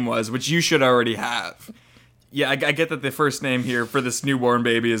last name was, which you should already have. Yeah, I get that the first name here for this newborn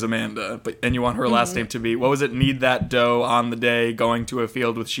baby is Amanda, and you want her last name to be, what was it? Need that dough on the day, going to a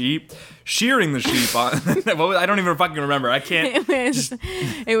field with sheep, shearing the sheep on. I don't even fucking remember. I can't.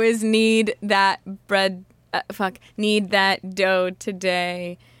 It was need that bread. Need that dough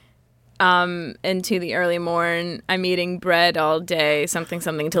today. Into the early morn. I'm eating bread all day. Something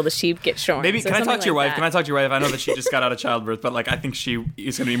until the sheep get shorn. Maybe so can I talk to your wife? that. Can I talk to your wife? I know that she just got out of childbirth, but like I think she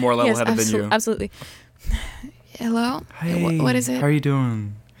is going to be more level-headed than you. Absolutely. Hello? Hey, what is it? How are you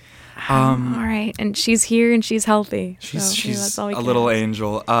doing? All right. And she's here and she's healthy. She's that's all we a can little ask.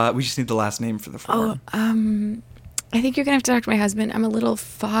 angel. We just need the last name for the form. I think you're gonna have to talk to my husband. I'm a little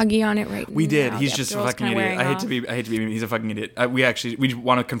foggy on it right now. We did. He's just a Epidural's fucking kinda idiot. I hate to be mean. He's a fucking idiot. We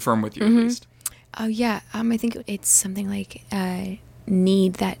want to confirm with you at least. Oh yeah. I think it's something like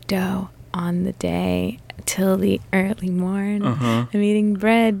need that dough on the day till the early morn. I'm eating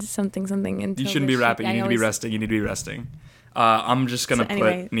bread, something until You shouldn't be rapping. You need to be resting. You need to be resting. I'm just gonna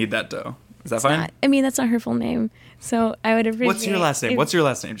put need that dough. Is that fine? That's not her full name. So I would appreciate. What's your last name? What's your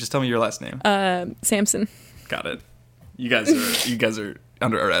last name? Just tell me your last name. Samson. Got it. You guys are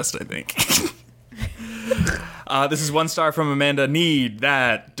under arrest, I think. This is 1 star from Amanda. Need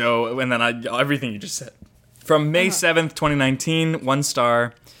that dough, and then everything you just said. From May 7th, 2019, 1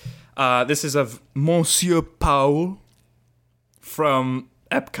 star. This is of Monsieur Paul from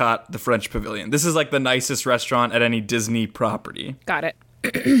Epcot, the French Pavilion. This is like the nicest restaurant at any Disney property. Got it.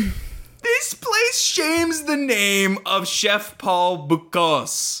 This place shames the name of Chef Paul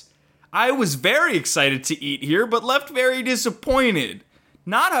Bocuse. I was very excited to eat here, but left very disappointed.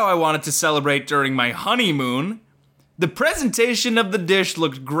 Not how I wanted to celebrate during my honeymoon. The presentation of the dish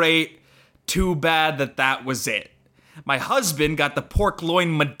looked great. Too bad that was it. My husband got the pork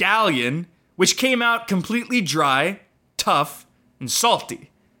loin medallion, which came out completely dry, tough, and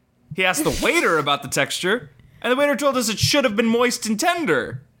salty. He asked the waiter about the texture, and the waiter told us it should have been moist and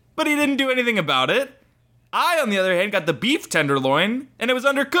tender, but he didn't do anything about it. I, on the other hand, got the beef tenderloin, and it was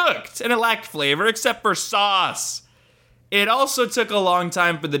undercooked, and it lacked flavor except for sauce. It also took a long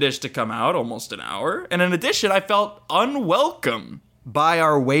time for the dish to come out, almost an hour, and in addition, I felt unwelcome by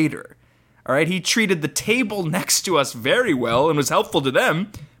our waiter. All right, he treated the table next to us very well and was helpful to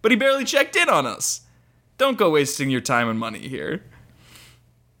them, but he barely checked in on us. Don't go wasting your time and money here.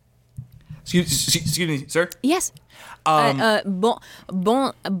 Excuse me, sir? Yes. Bonsoir,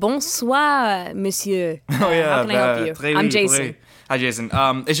 monsieur. Oh yeah, how can I help you? I'm Jason. Hi, Jason.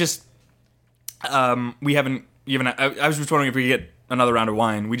 It's just we haven't. I was just wondering if we could get another round of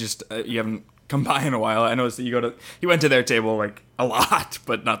wine. You haven't come by in a while. I noticed that you went to their table like a lot,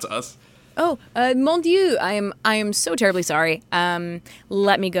 but not to us. Oh, mon Dieu! I am so terribly sorry.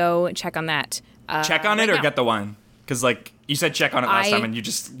 Let me go check on that. Check on it or get the wine? Because like you said, check on it last time, and you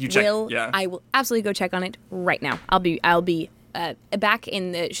checked. Yeah. I will absolutely go check on it right now. I'll be back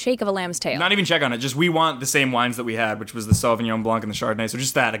in the shake of a lamb's tail. Not even check on it. Just we want the same wines that we had, which was the Sauvignon Blanc and the Chardonnay. So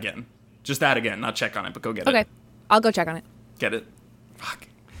just that again. Not check on it, but go get it. Okay, I'll go check on it. Get it. Fuck.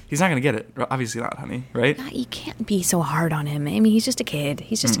 He's not gonna get it. Obviously not, honey. Right? You can't be so hard on him. I mean, he's just a kid.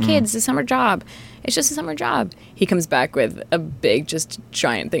 He's just a kid. It's a summer job. It's just a summer job. He comes back with a big, just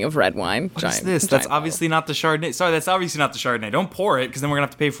giant thing of red wine. What is this? That's obviously not the Chardonnay. Sorry, that's obviously not the Chardonnay. Don't pour it, because then we're gonna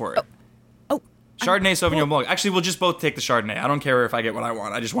have to pay for it. Oh. Chardonnay, Sauvignon Blanc. Actually, we'll just both take the Chardonnay. I don't care if I get what I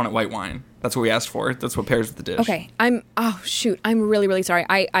want. I just want it white wine. That's what we asked for. That's what pairs with the dish. Okay. I'm really, really sorry.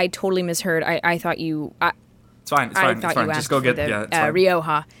 I totally misheard. I thought you... It's fine. It's fine. It's fine. Just go get... Yeah, it's fine.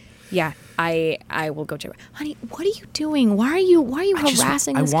 Rioja. Yeah, I will go check. Honey, what are you doing? Why are you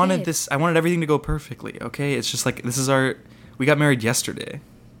harassing this kid? I wanted everything to go perfectly, okay? It's just like we got married yesterday.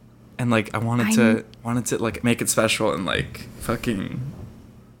 And like I wanted to like make it special and like fucking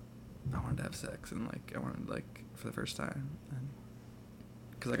to have sex, and like I wanted like for the first time,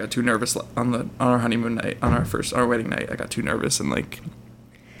 because I got too nervous on our honeymoon night, on our wedding night. I got too nervous, and like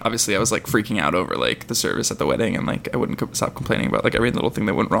obviously I was like freaking out over like the service at the wedding, and like I wouldn't stop complaining about like every little thing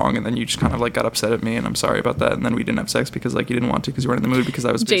that went wrong, and then you just kind of like got upset at me, and I'm sorry about that, and then we didn't have sex because like you didn't want to because you weren't in the mood because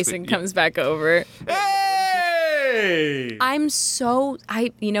I was Jason comes back over. Hey!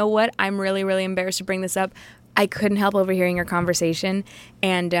 You know what? I'm really, really embarrassed to bring this up. I couldn't help overhearing your conversation,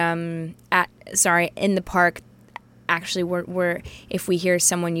 and in the park. Actually, we're if we hear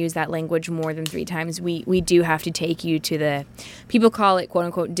someone use that language more than 3 times, we do have to take you to the, people call it quote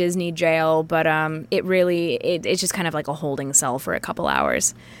unquote Disney jail, but it's just kind of like a holding cell for a couple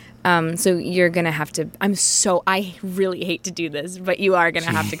hours. So you're gonna have to. I really hate to do this, but you are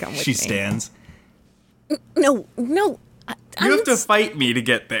gonna have to come with me. She stands. No. You have to fight me to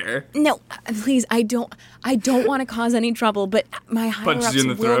get there. No, please, I don't want to cause any trouble, but my higher Punches ups you in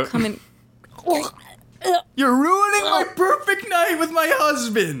the will throat. come and. You're ruining my perfect night with my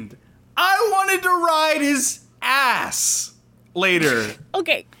husband. I wanted to ride his ass later.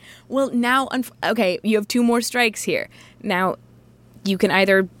 Okay, well now, you have 2 more strikes here. Now, you can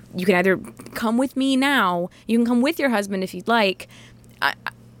either come with me now. You can come with your husband if you'd like.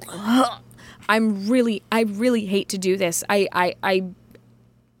 I really hate to do this.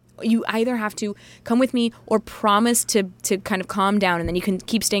 You either have to come with me or promise to kind of calm down, and then you can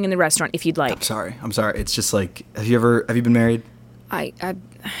keep staying in the restaurant if you'd like. I'm sorry. It's just like, have you been married? I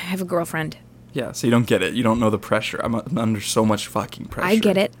have a girlfriend. Yeah, so you don't get it. You don't know the pressure. I'm under so much fucking pressure. I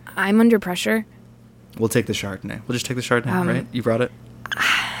get it. I'm under pressure. We'll take the Chardonnay. We'll just take the Chardonnay, right? You brought it?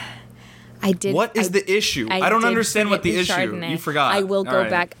 I did. What is the issue? I don't understand what the issue. Chardonnay. You forgot. I will go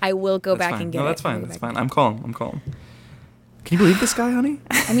back. I will go back fine. and get it. No, that's fine. That's fine. I'm calm. Can you believe this guy, honey?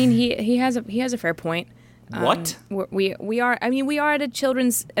 I mean, he has a fair point. What? We are at a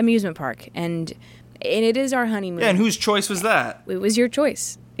children's amusement park, and it is our honeymoon. Yeah, and whose choice was that? It was your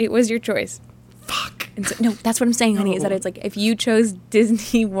choice. Fuck. And so, no, that's what I'm saying, honey. Is that it's like if you chose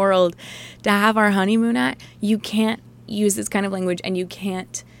Disney World to have our honeymoon at, you can't use this kind of language, and you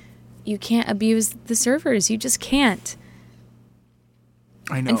can't abuse the servers. You just can't.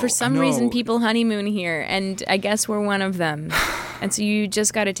 I know. And for some reason, people honeymoon here, and I guess we're one of them. And so you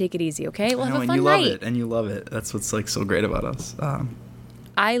just got to take it easy, okay? We'll have a fun night. And you love it. That's what's like so great about us.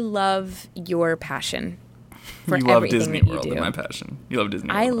 I love your passion for you love everything Disney that you World do. and my passion. You love Disney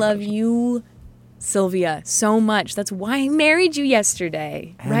World. I love you, Sylvia, so much. That's why I married you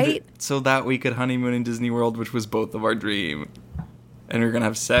yesterday, right? So that we could honeymoon in Disney World, which was both of our dream. And we were going to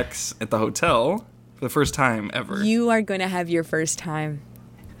have sex at the hotel for the first time ever. You are going to have your first time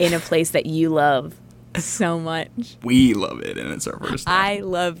in a place that you love so much. We love it, and it's our first time. I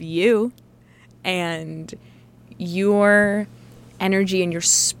love you, and your energy and your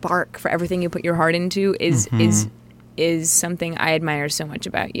spark for everything you put your heart into is something I admire so much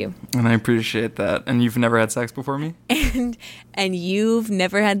about you. And I appreciate that. And you've never had sex before me? And you've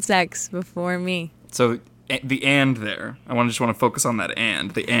never had sex before me. So the and there, I just want to focus on that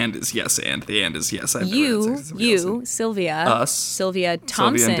and. The and is yes, and the and is yes. I've never had sex with somebody else. Sylvia. Us. Sylvia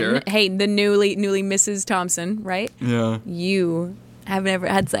Thompson. Sylvia and Derek. Hey, the newly Mrs. Thompson, right? Yeah. You have never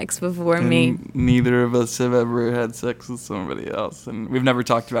had sex before me. Neither of us have ever had sex with somebody else. And we've never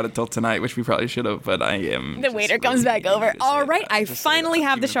talked about it till tonight, which we probably should have, but I am. The waiter comes back over. All right, I finally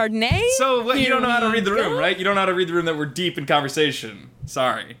have the Chardonnay. So what, you don't know how to read the room, right? You don't know how to read the room that we're deep in conversation.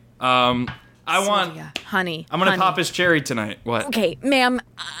 Sorry. Sylvia, honey. I'm going to pop his cherry tonight. What? Okay, ma'am,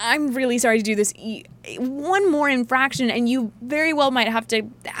 I'm really sorry to do this. One more infraction, and you very well might have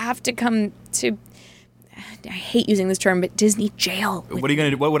to come to. I hate using this term, but Disney jail. What are you gonna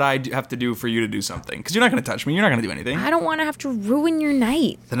do? What would I have to do for you to do something? Because you're not gonna touch me. You're not gonna do anything. I don't want to have to ruin your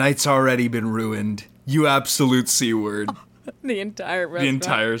night. The night's already been ruined. You absolute C-word. The entire restaurant. The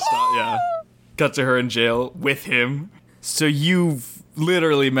entire stuff. Yeah. Cut to her in jail with him. So you've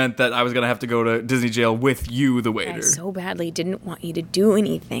literally meant that I was gonna have to go to Disney jail with you, the waiter. I so badly didn't want you to do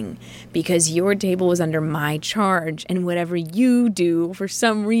anything because your table was under my charge, and whatever you do, for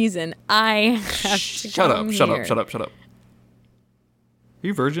some reason, I have to come here. Shut up. Are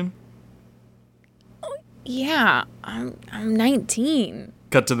you virgin? Yeah, I'm 19.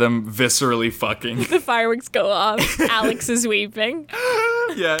 Cut to them viscerally fucking. The fireworks go off. Alex is weeping.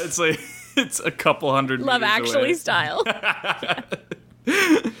 Yeah, it's like it's a couple hundred Love meters Actually away. style.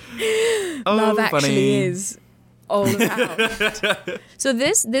 Oh, Love funny. Actually is all around. So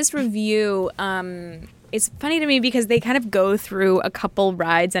this review, it's funny to me because they kind of go through a couple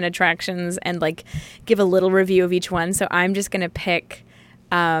rides and attractions and like give a little review of each one. So I'm just gonna pick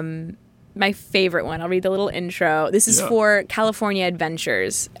my favorite one. I'll read the little intro. This is for California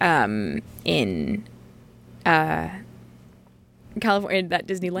Adventures in California, that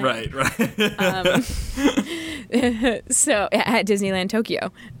Disneyland. Right. So at Disneyland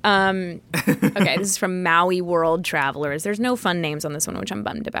Tokyo. Okay, this is from Maui World Travelers. There's no fun names on this one, which I'm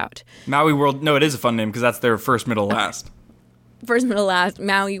bummed about. Maui World. No, it is a fun name because that's their first, middle, last. First, middle, last.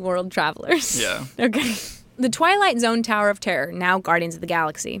 Maui World Travelers. Yeah. Okay. The Twilight Zone Tower of Terror, now Guardians of the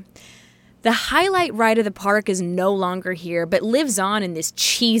Galaxy. The highlight ride of the park is no longer here, but lives on in this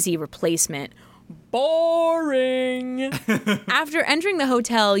cheesy replacement. Boring. After entering the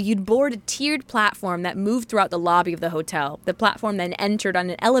hotel, you'd board a tiered platform that moved throughout the lobby of the hotel. The platform then entered on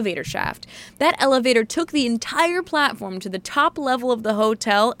an elevator shaft. That elevator took the entire platform to the top level of the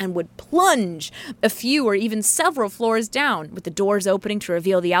hotel and would plunge a few or even several floors down, with the doors opening to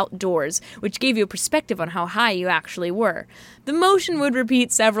reveal the outdoors, which gave you a perspective on how high you actually were. The motion would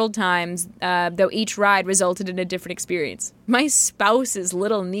repeat several times, though each ride resulted in a different experience. My spouse's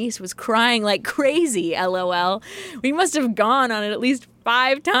little niece was crying like crazy, LOL. We must have gone on it at least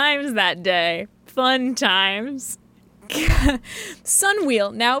 5 times that day. Fun times.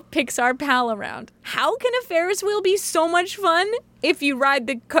 Sunwheel, now Pixar Pal around. How can a Ferris wheel be so much fun if you ride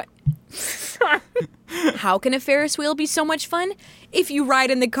the... How can a Ferris wheel be so much fun? If you ride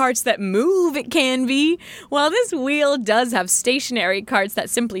in the carts that move, it can be. While this wheel does have stationary carts that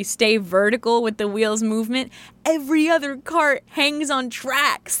simply stay vertical with the wheel's movement, every other cart hangs on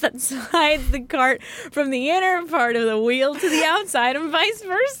tracks that slides the cart from the inner part of the wheel to the outside and vice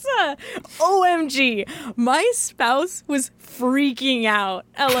versa. OMG, my spouse was freaking out.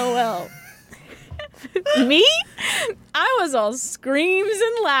 LOL. Me? I was all screams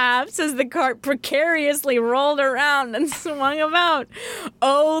and laughs as the cart precariously rolled around and swung about.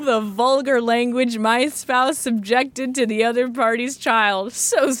 Oh, the vulgar language my spouse subjected to the other party's child.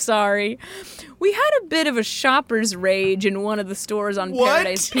 So sorry. We had a bit of a shopper's rage in one of the stores on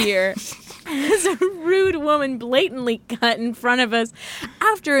Paradise Pier. As a rude woman blatantly cut in front of us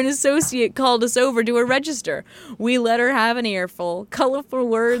after an associate called us over to a register. We let her have an earful, colorful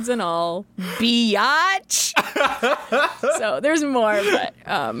words and all. Biatch! So there's more, but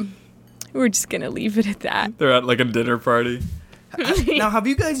we're just going to leave it at that. They're at like a dinner party. Now, have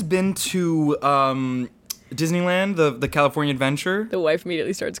you guys been to Disneyland, the California Adventure? The wife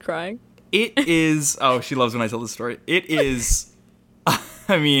immediately starts crying. It is... Oh, she loves when I tell this story. It is...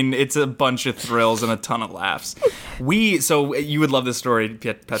 I mean, it's a bunch of thrills and a ton of laughs. So you would love this story,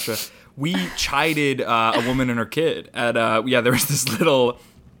 Petra. We chided a woman and her kid at, there was this little,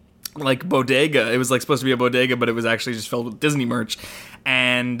 like, bodega. It was, like, supposed to be a bodega, but it was actually just filled with Disney merch.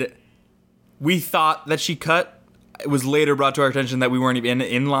 And we thought that she cut. It was later brought to our attention that we weren't even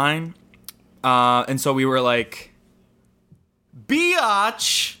in line. And so we were like,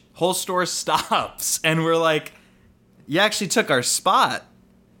 biatch! Whole store stops. And we're like, you actually took our spot.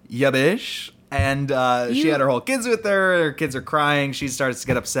 Yubbish. And she had her whole kids with her. Her kids are crying. She starts to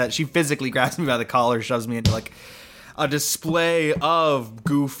get upset. She physically grabs me by the collar, shoves me into like a display of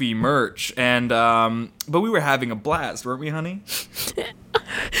goofy merch. And but we were having a blast, weren't we, honey?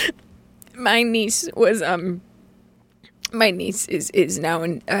 My niece was my niece is now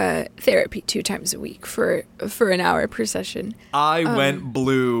in therapy 2 times a week for an hour per session. I went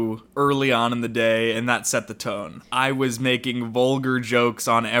blue early on in the day, and that set the tone. I was making vulgar jokes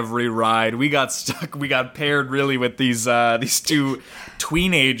on every ride. We got stuck. We got paired really with these 2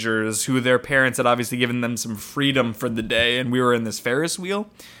 teenagers who their parents had obviously given them some freedom for the day, and we were in this Ferris wheel.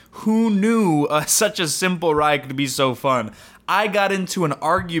 Who knew such a simple ride could be so fun? I got into an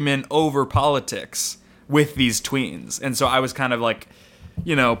argument over politics with these tweens. And so I was kind of like,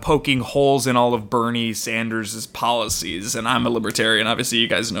 poking holes in all of Bernie Sanders' policies. And I'm a libertarian. Obviously, you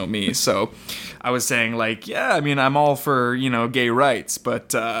guys know me. So I was saying like, yeah, I mean, I'm all for, gay rights,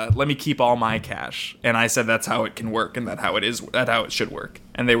 but let me keep all my cash. And I said that's how it can work and that's how it should work.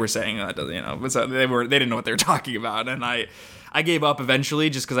 And they were saying, they didn't know what they were talking about. And I gave up eventually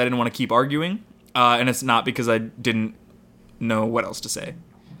just because I didn't want to keep arguing. And it's not because I didn't know what else to say.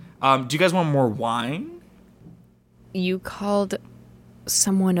 Do you guys want more wine? You called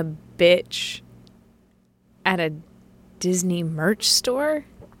someone a bitch at a Disney merch store?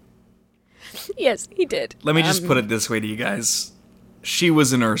 Yes, he did. Let me just put it this way to you guys. She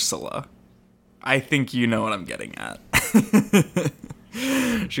was an Ursula. I think you know what I'm getting at.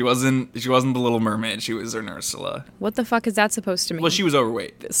 She wasn't the Little Mermaid. She was an Ursula. What the fuck is that supposed to mean? Well, she was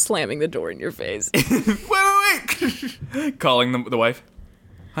overweight. Slamming the door in your face. wait. Calling the wife.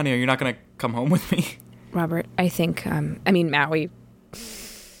 Honey, are you not going to come home with me? Robert, I think, Maui.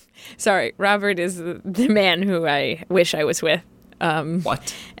 Sorry, Robert is the man who I wish I was with.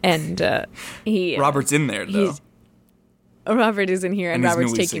 What? And he Robert's in there though. Robert is in here, and he's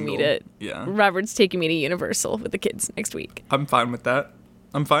Robert's newly taking me single. to Yeah. Robert's taking me to Universal with the kids next week. I'm fine with that.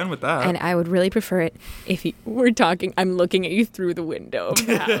 And I would really prefer it if you were talking. I'm looking at you through the window of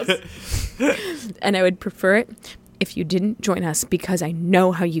the house. And I would prefer it if you didn't join us because I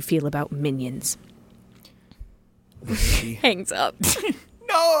know how you feel about Minions. Hangs up.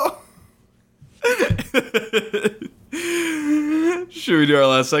 No! Should we do our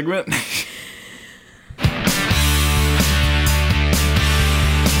last segment?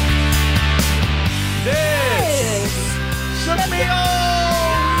 This shook me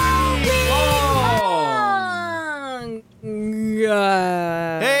all week long.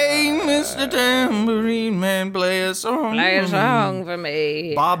 Hey, Mr. Tambourine Man, play a song. Play a song for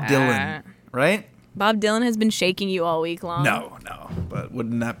me. Bob Dylan, right? Bob Dylan has been shaking you all week long. No, but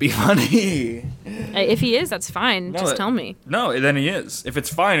wouldn't that be funny? If he is, that's fine. Just tell me. No, then he is. If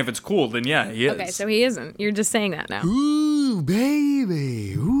it's fine, if it's cool, then yeah, he is. Okay, so he isn't. You're just saying that now. Ooh,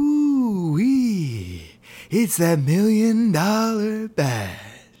 baby. Ooh, wee. It's that $1 million bash.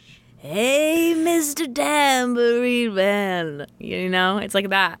 Hey, Mr. Tambourine Man. You know, it's like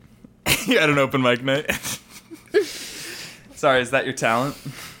that. You had an open mic night. Sorry, is that your talent?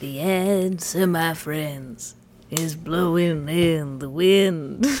 The answer, my friends, is blowing in the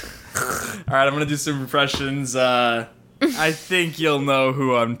wind. All right, I'm gonna do some impressions. I think you'll know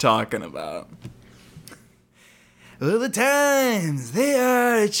who I'm talking about. Well, the times they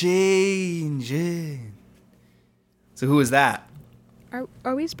are changing. So who is that?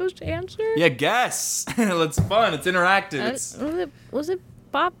 Are we supposed to answer? Yeah, guess. It's fun. It's interactive. Was it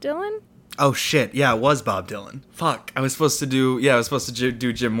Bob Dylan? Oh shit! Yeah, it was Bob Dylan. Fuck, I was supposed to do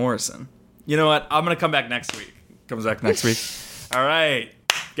do Jim Morrison. You know what? I'm gonna come back next week. Comes back next week. All right.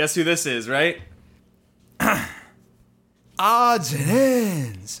 Guess who this is, right? Odds and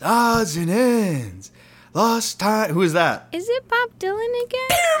ends. Lost time. Who is that? Is it Bob Dylan again?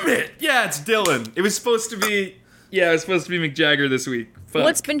 Damn it! Yeah, it's Dylan. It was supposed to be. Yeah, it was supposed to be Mick Jagger this week. Fuck.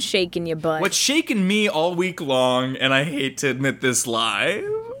 What's been shaking you, bud? What's shaking me all week long, and I hate to admit this live,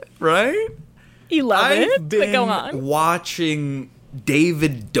 right? You love I've it? been But go on. watching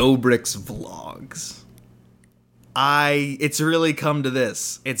David Dobrik's vlogs. It's really come to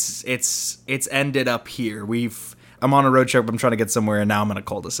this. It's ended up here. I'm on a road trip. I'm trying to get somewhere, and now I'm on a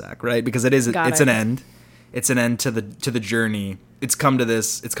cul-de-sac, right? Because it's an end. It's an end to the journey. It's come to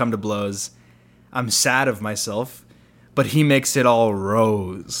this. It's come to blows. I'm sad of myself, but he makes it all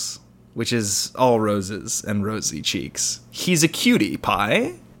rose, which is all roses and rosy cheeks. He's a cutie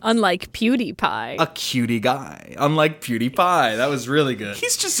pie. Unlike PewDiePie. A cutie guy. Unlike PewDiePie. That was really good.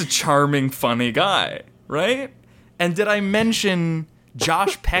 He's just a charming, funny guy, right? And did I mention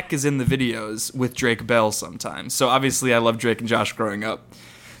Josh Peck is in the videos with Drake Bell sometimes? So obviously I love Drake and Josh growing up.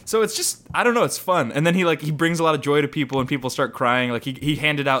 So it's just, I don't know, it's fun. And then he brings a lot of joy to people and people start crying. Like he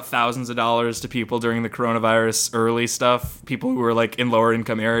handed out thousands of dollars to people during the coronavirus early stuff. People who were like in lower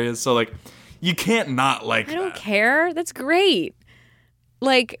income areas. So like, you can't not like that. I don't care. That's great.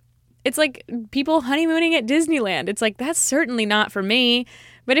 Like, it's like people honeymooning at Disneyland. It's like, that's certainly not for me.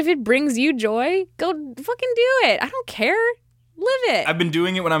 But if it brings you joy, go fucking do it. I don't care. Live it. I've been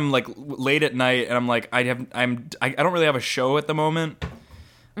doing it when I'm like late at night and I'm like, I don't really have a show at the moment.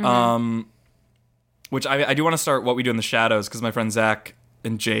 Mm-hmm. Which I do want to start What We Do in the Shadows because my friend Zach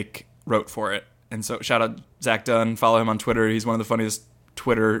and Jake wrote for it. And so shout out Zach Dunn. Follow him on Twitter. He's one of the funniest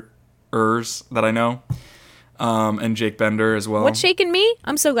Twitterers that I know. And Jake Bender as well. What's shaking me?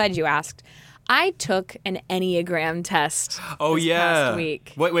 I'm so glad you asked. I took an Enneagram test this past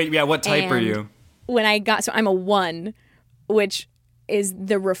week. Wait, yeah, what type are you? So I'm a 1, which is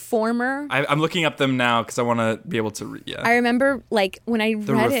the reformer. I'm looking up them now because I want to be able to read. Yeah. I remember, like, when I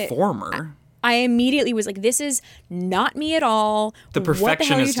read it. The reformer? I immediately was like, this is not me at all. The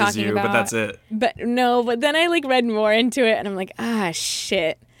perfectionist is you, but that's it. But then I, like, read more into it, and I'm like,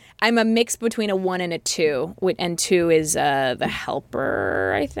 shit. I'm a mix between a 1 and a 2, and 2 is the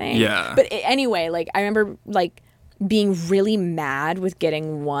helper, I think. Yeah. But anyway, like, I remember, like, being really mad with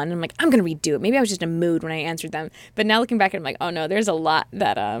getting 1. I'm like, I'm gonna redo it. Maybe I was just in a mood when I answered them. But now looking back, I'm like, oh no, there's a lot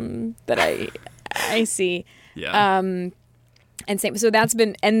that I see. Yeah. So that's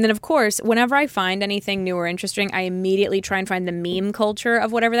been, and then of course, whenever I find anything new or interesting, I immediately try and find the meme culture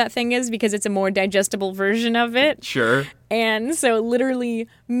of whatever that thing is because it's a more digestible version of it. Sure. And so literally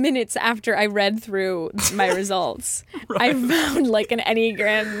minutes after I read through my results, I found like an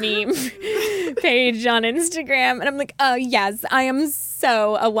Enneagram meme page on Instagram. And I'm like, oh, yes, I am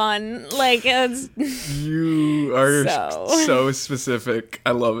so a 1. Like, it's... You are so specific.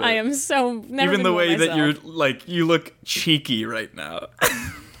 I love it. I am so... Never even been the way myself. that you're like, you look cheeky right now.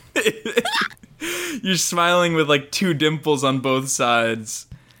 You're smiling with like 2 dimples on both sides.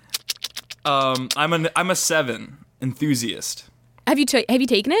 I'm a 7 enthusiast. Have you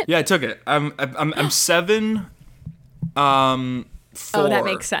taken it? Yeah, I took it. I'm 7. 4. Oh, that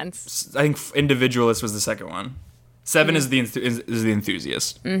makes sense. I think individualist was the second one. 7 is the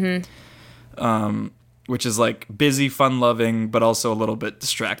enthusiast. Mm-hmm. Which is like busy, fun-loving, but also a little bit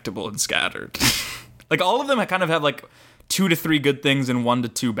distractible and scattered. Like all of them, I kind of have like 2 to 3 good things and 1 to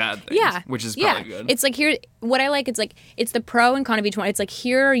 2 bad things. Yeah, which is probably good. It's like here. What I like, it's like it's the pro and con of each one. It's like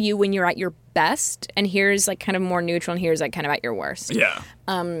here are you when you're at your best, and here's like kind of more neutral, and here's like kind of at your worst. Yeah.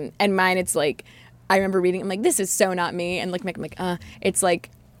 And mine, it's like I remember reading. I'm like, this is so not me, and like I'm like, it's like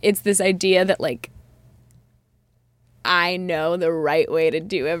it's this idea that like I know the right way to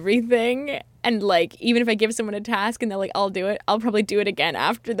do everything. And, like, even if I give someone a task and they're like, I'll do it, I'll probably do it again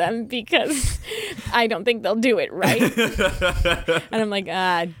after them because I don't think they'll do it right. And I'm like,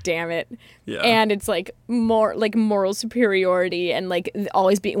 damn it. Yeah. And it's, like, more, like, moral superiority and, like,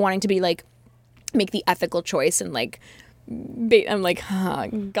 always wanting to be, like, make the ethical choice and, like, I'm like, oh,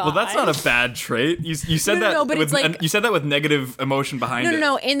 God. Well, that's not a bad trait. You said No, but with, it's like, you said that with negative emotion behind it.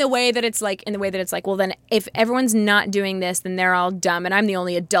 No. In the way that it's like, well, then if everyone's not doing this, then they're all dumb, and I'm the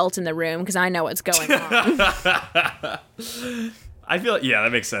only adult in the room because I know what's going on. I feel like, yeah,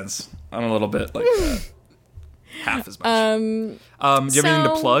 that makes sense. I'm a little bit like that. Half as much. Do you have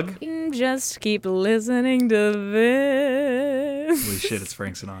anything to plug? Just keep listening to this. Holy shit, it's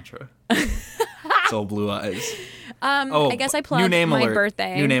Frank Sinatra. It's all Blue Eyes. I guess I plugged my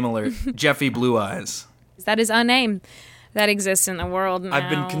birthday. New name alert. Jeffy Blue Eyes. That is a name that exists in the world now. I've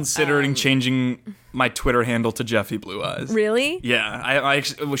been considering changing my Twitter handle to Jeffy Blue Eyes. Really? Yeah. I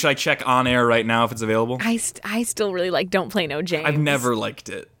should I check on air right now if it's available? I still really like Don't Play No James. I've never liked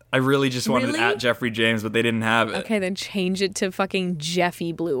it. I really just wanted at Jeffrey James, but they didn't have it. Okay, then change it to fucking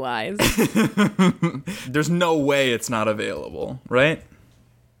Jeffy Blue Eyes. There's no way it's not available, right?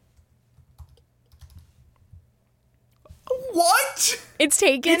 What? It's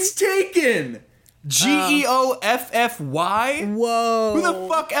taken? It's taken! GEOFFY? Whoa. Who the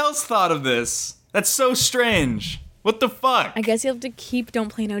fuck else thought of this? That's so strange. What the fuck? I guess you'll have to keep Don't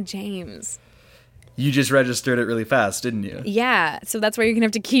Play No James. You just registered it really fast, didn't you? Yeah, so that's why you're going to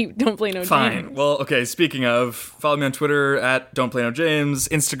have to keep Don't Play No James. Fine. Well, okay, speaking of, follow me on Twitter at Don't Play No James,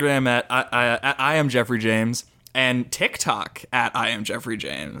 Instagram at I am Jeffrey James, and TikTok at I am Jeffrey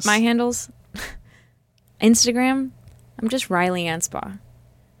James. My handles? Instagram? I'm just Riley Anspaugh.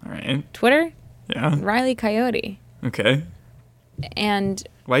 All right. Twitter? Yeah. Riley Coyote. Okay. And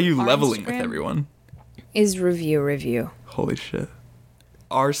why are you our leveling with Instagram everyone? Is review. Holy shit.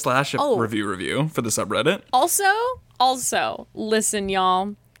 r/review for the subreddit. Also, listen,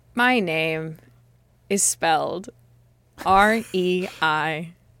 y'all. My name is spelled REILLY.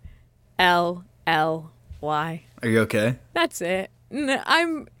 Are you okay? That's it.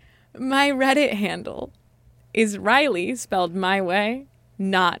 My Reddit handle is Riley, spelled my way,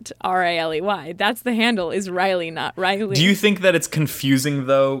 not RALEY. That's the handle, is Riley, not Riley. Do you think that it's confusing,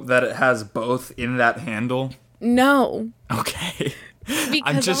 though, that it has both in that handle? No. Okay. Because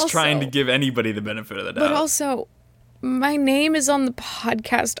I'm just trying to give anybody the benefit of the doubt. But also, my name is on the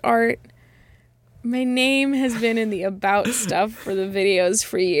podcast art. My name has been in the about stuff for the videos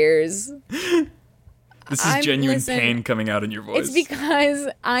for years. This is genuine pain coming out in your voice. It's because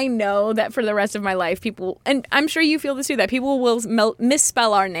I know that for the rest of my life, people, and I'm sure you feel this too, that people will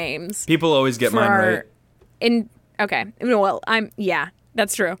misspell our names. People always get mine right. Okay. Well, yeah,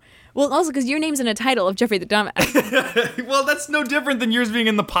 that's true. Well, also because your name's in a title of Jeffrey the Dumbass. Well, that's no different than yours being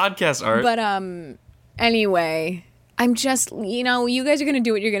in the podcast art. But anyway, I'm just, you guys are gonna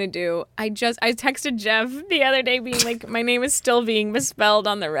do what you're gonna do. I texted Jeff the other day being like, my name is still being misspelled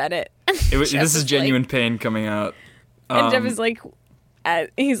on the Reddit. This is genuine pain coming out. And Jeff is like,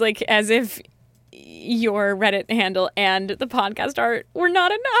 he's like, as if your Reddit handle and the podcast art were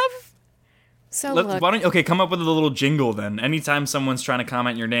not enough. So look. Why don't come up with a little jingle then? Anytime someone's trying to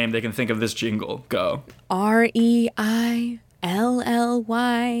comment your name, they can think of this jingle. Go. REILLYMOUSE.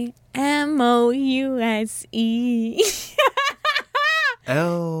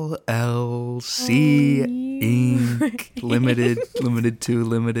 LLC Inc. Limited to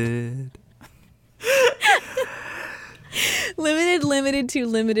limited. Limited, too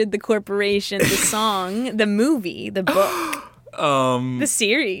limited, the corporation, the song, the movie, the book, the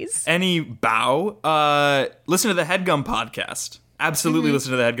series. Any bow? Listen to the Headgum podcast. Absolutely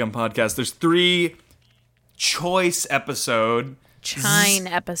listen to the Headgum podcast. There's 3 choice Chine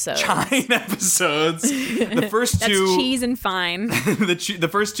episodes. The first That's 2... cheese and fine. the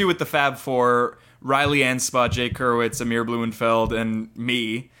first 2 with the Fab Four, Riley Anspaugh, Jay Kurwitz, Amir Blumenfeld, and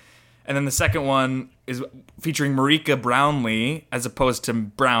me. And then the second one is featuring Marika Brownlee, as opposed to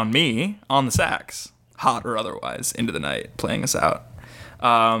Brown Me, on the sax. Hot or otherwise, into the night, playing us out.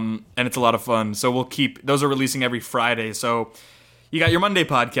 And it's a lot of fun. So we'll keep... Those are releasing every Friday. So you got your Monday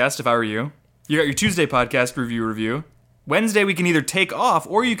podcast, if I were you. You got your Tuesday podcast, review. Wednesday, we can either take off,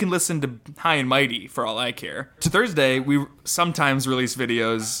 or you can listen to High and Mighty, for all I care. To Thursday, we sometimes release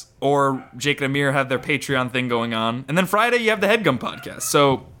videos, or Jake and Amir have their Patreon thing going on. And then Friday, you have the Headgum podcast.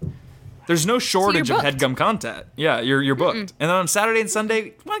 So there's no shortage of Headgum content. Yeah, you're booked. And then on Saturday and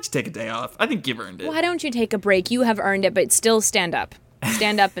Sunday, why don't you take a day off? I think you've earned it. Why don't you take a break? You have earned it, but still stand up.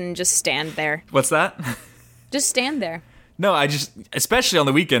 Stand up and just stand there. What's that? Just stand there. No, especially on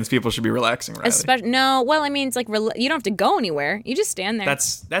the weekends, people should be relaxing, Riley. It's like you don't have to go anywhere. You just stand there.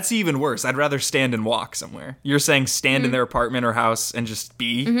 That's even worse. I'd rather stand and walk somewhere. You're saying stand in their apartment or house and just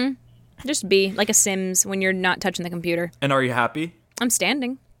be? Mm-hmm. Just be, like a Sims when you're not touching the computer. And are you happy? I'm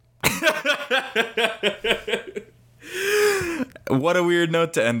standing. What a weird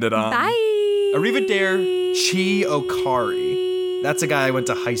note to end it on. Bye. Arrivederci Chi Okari. That's a guy I went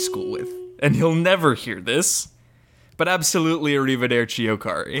to high school with. And he'll never hear this. But absolutely arrivederci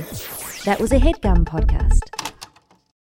Okari. That was a Headgum podcast.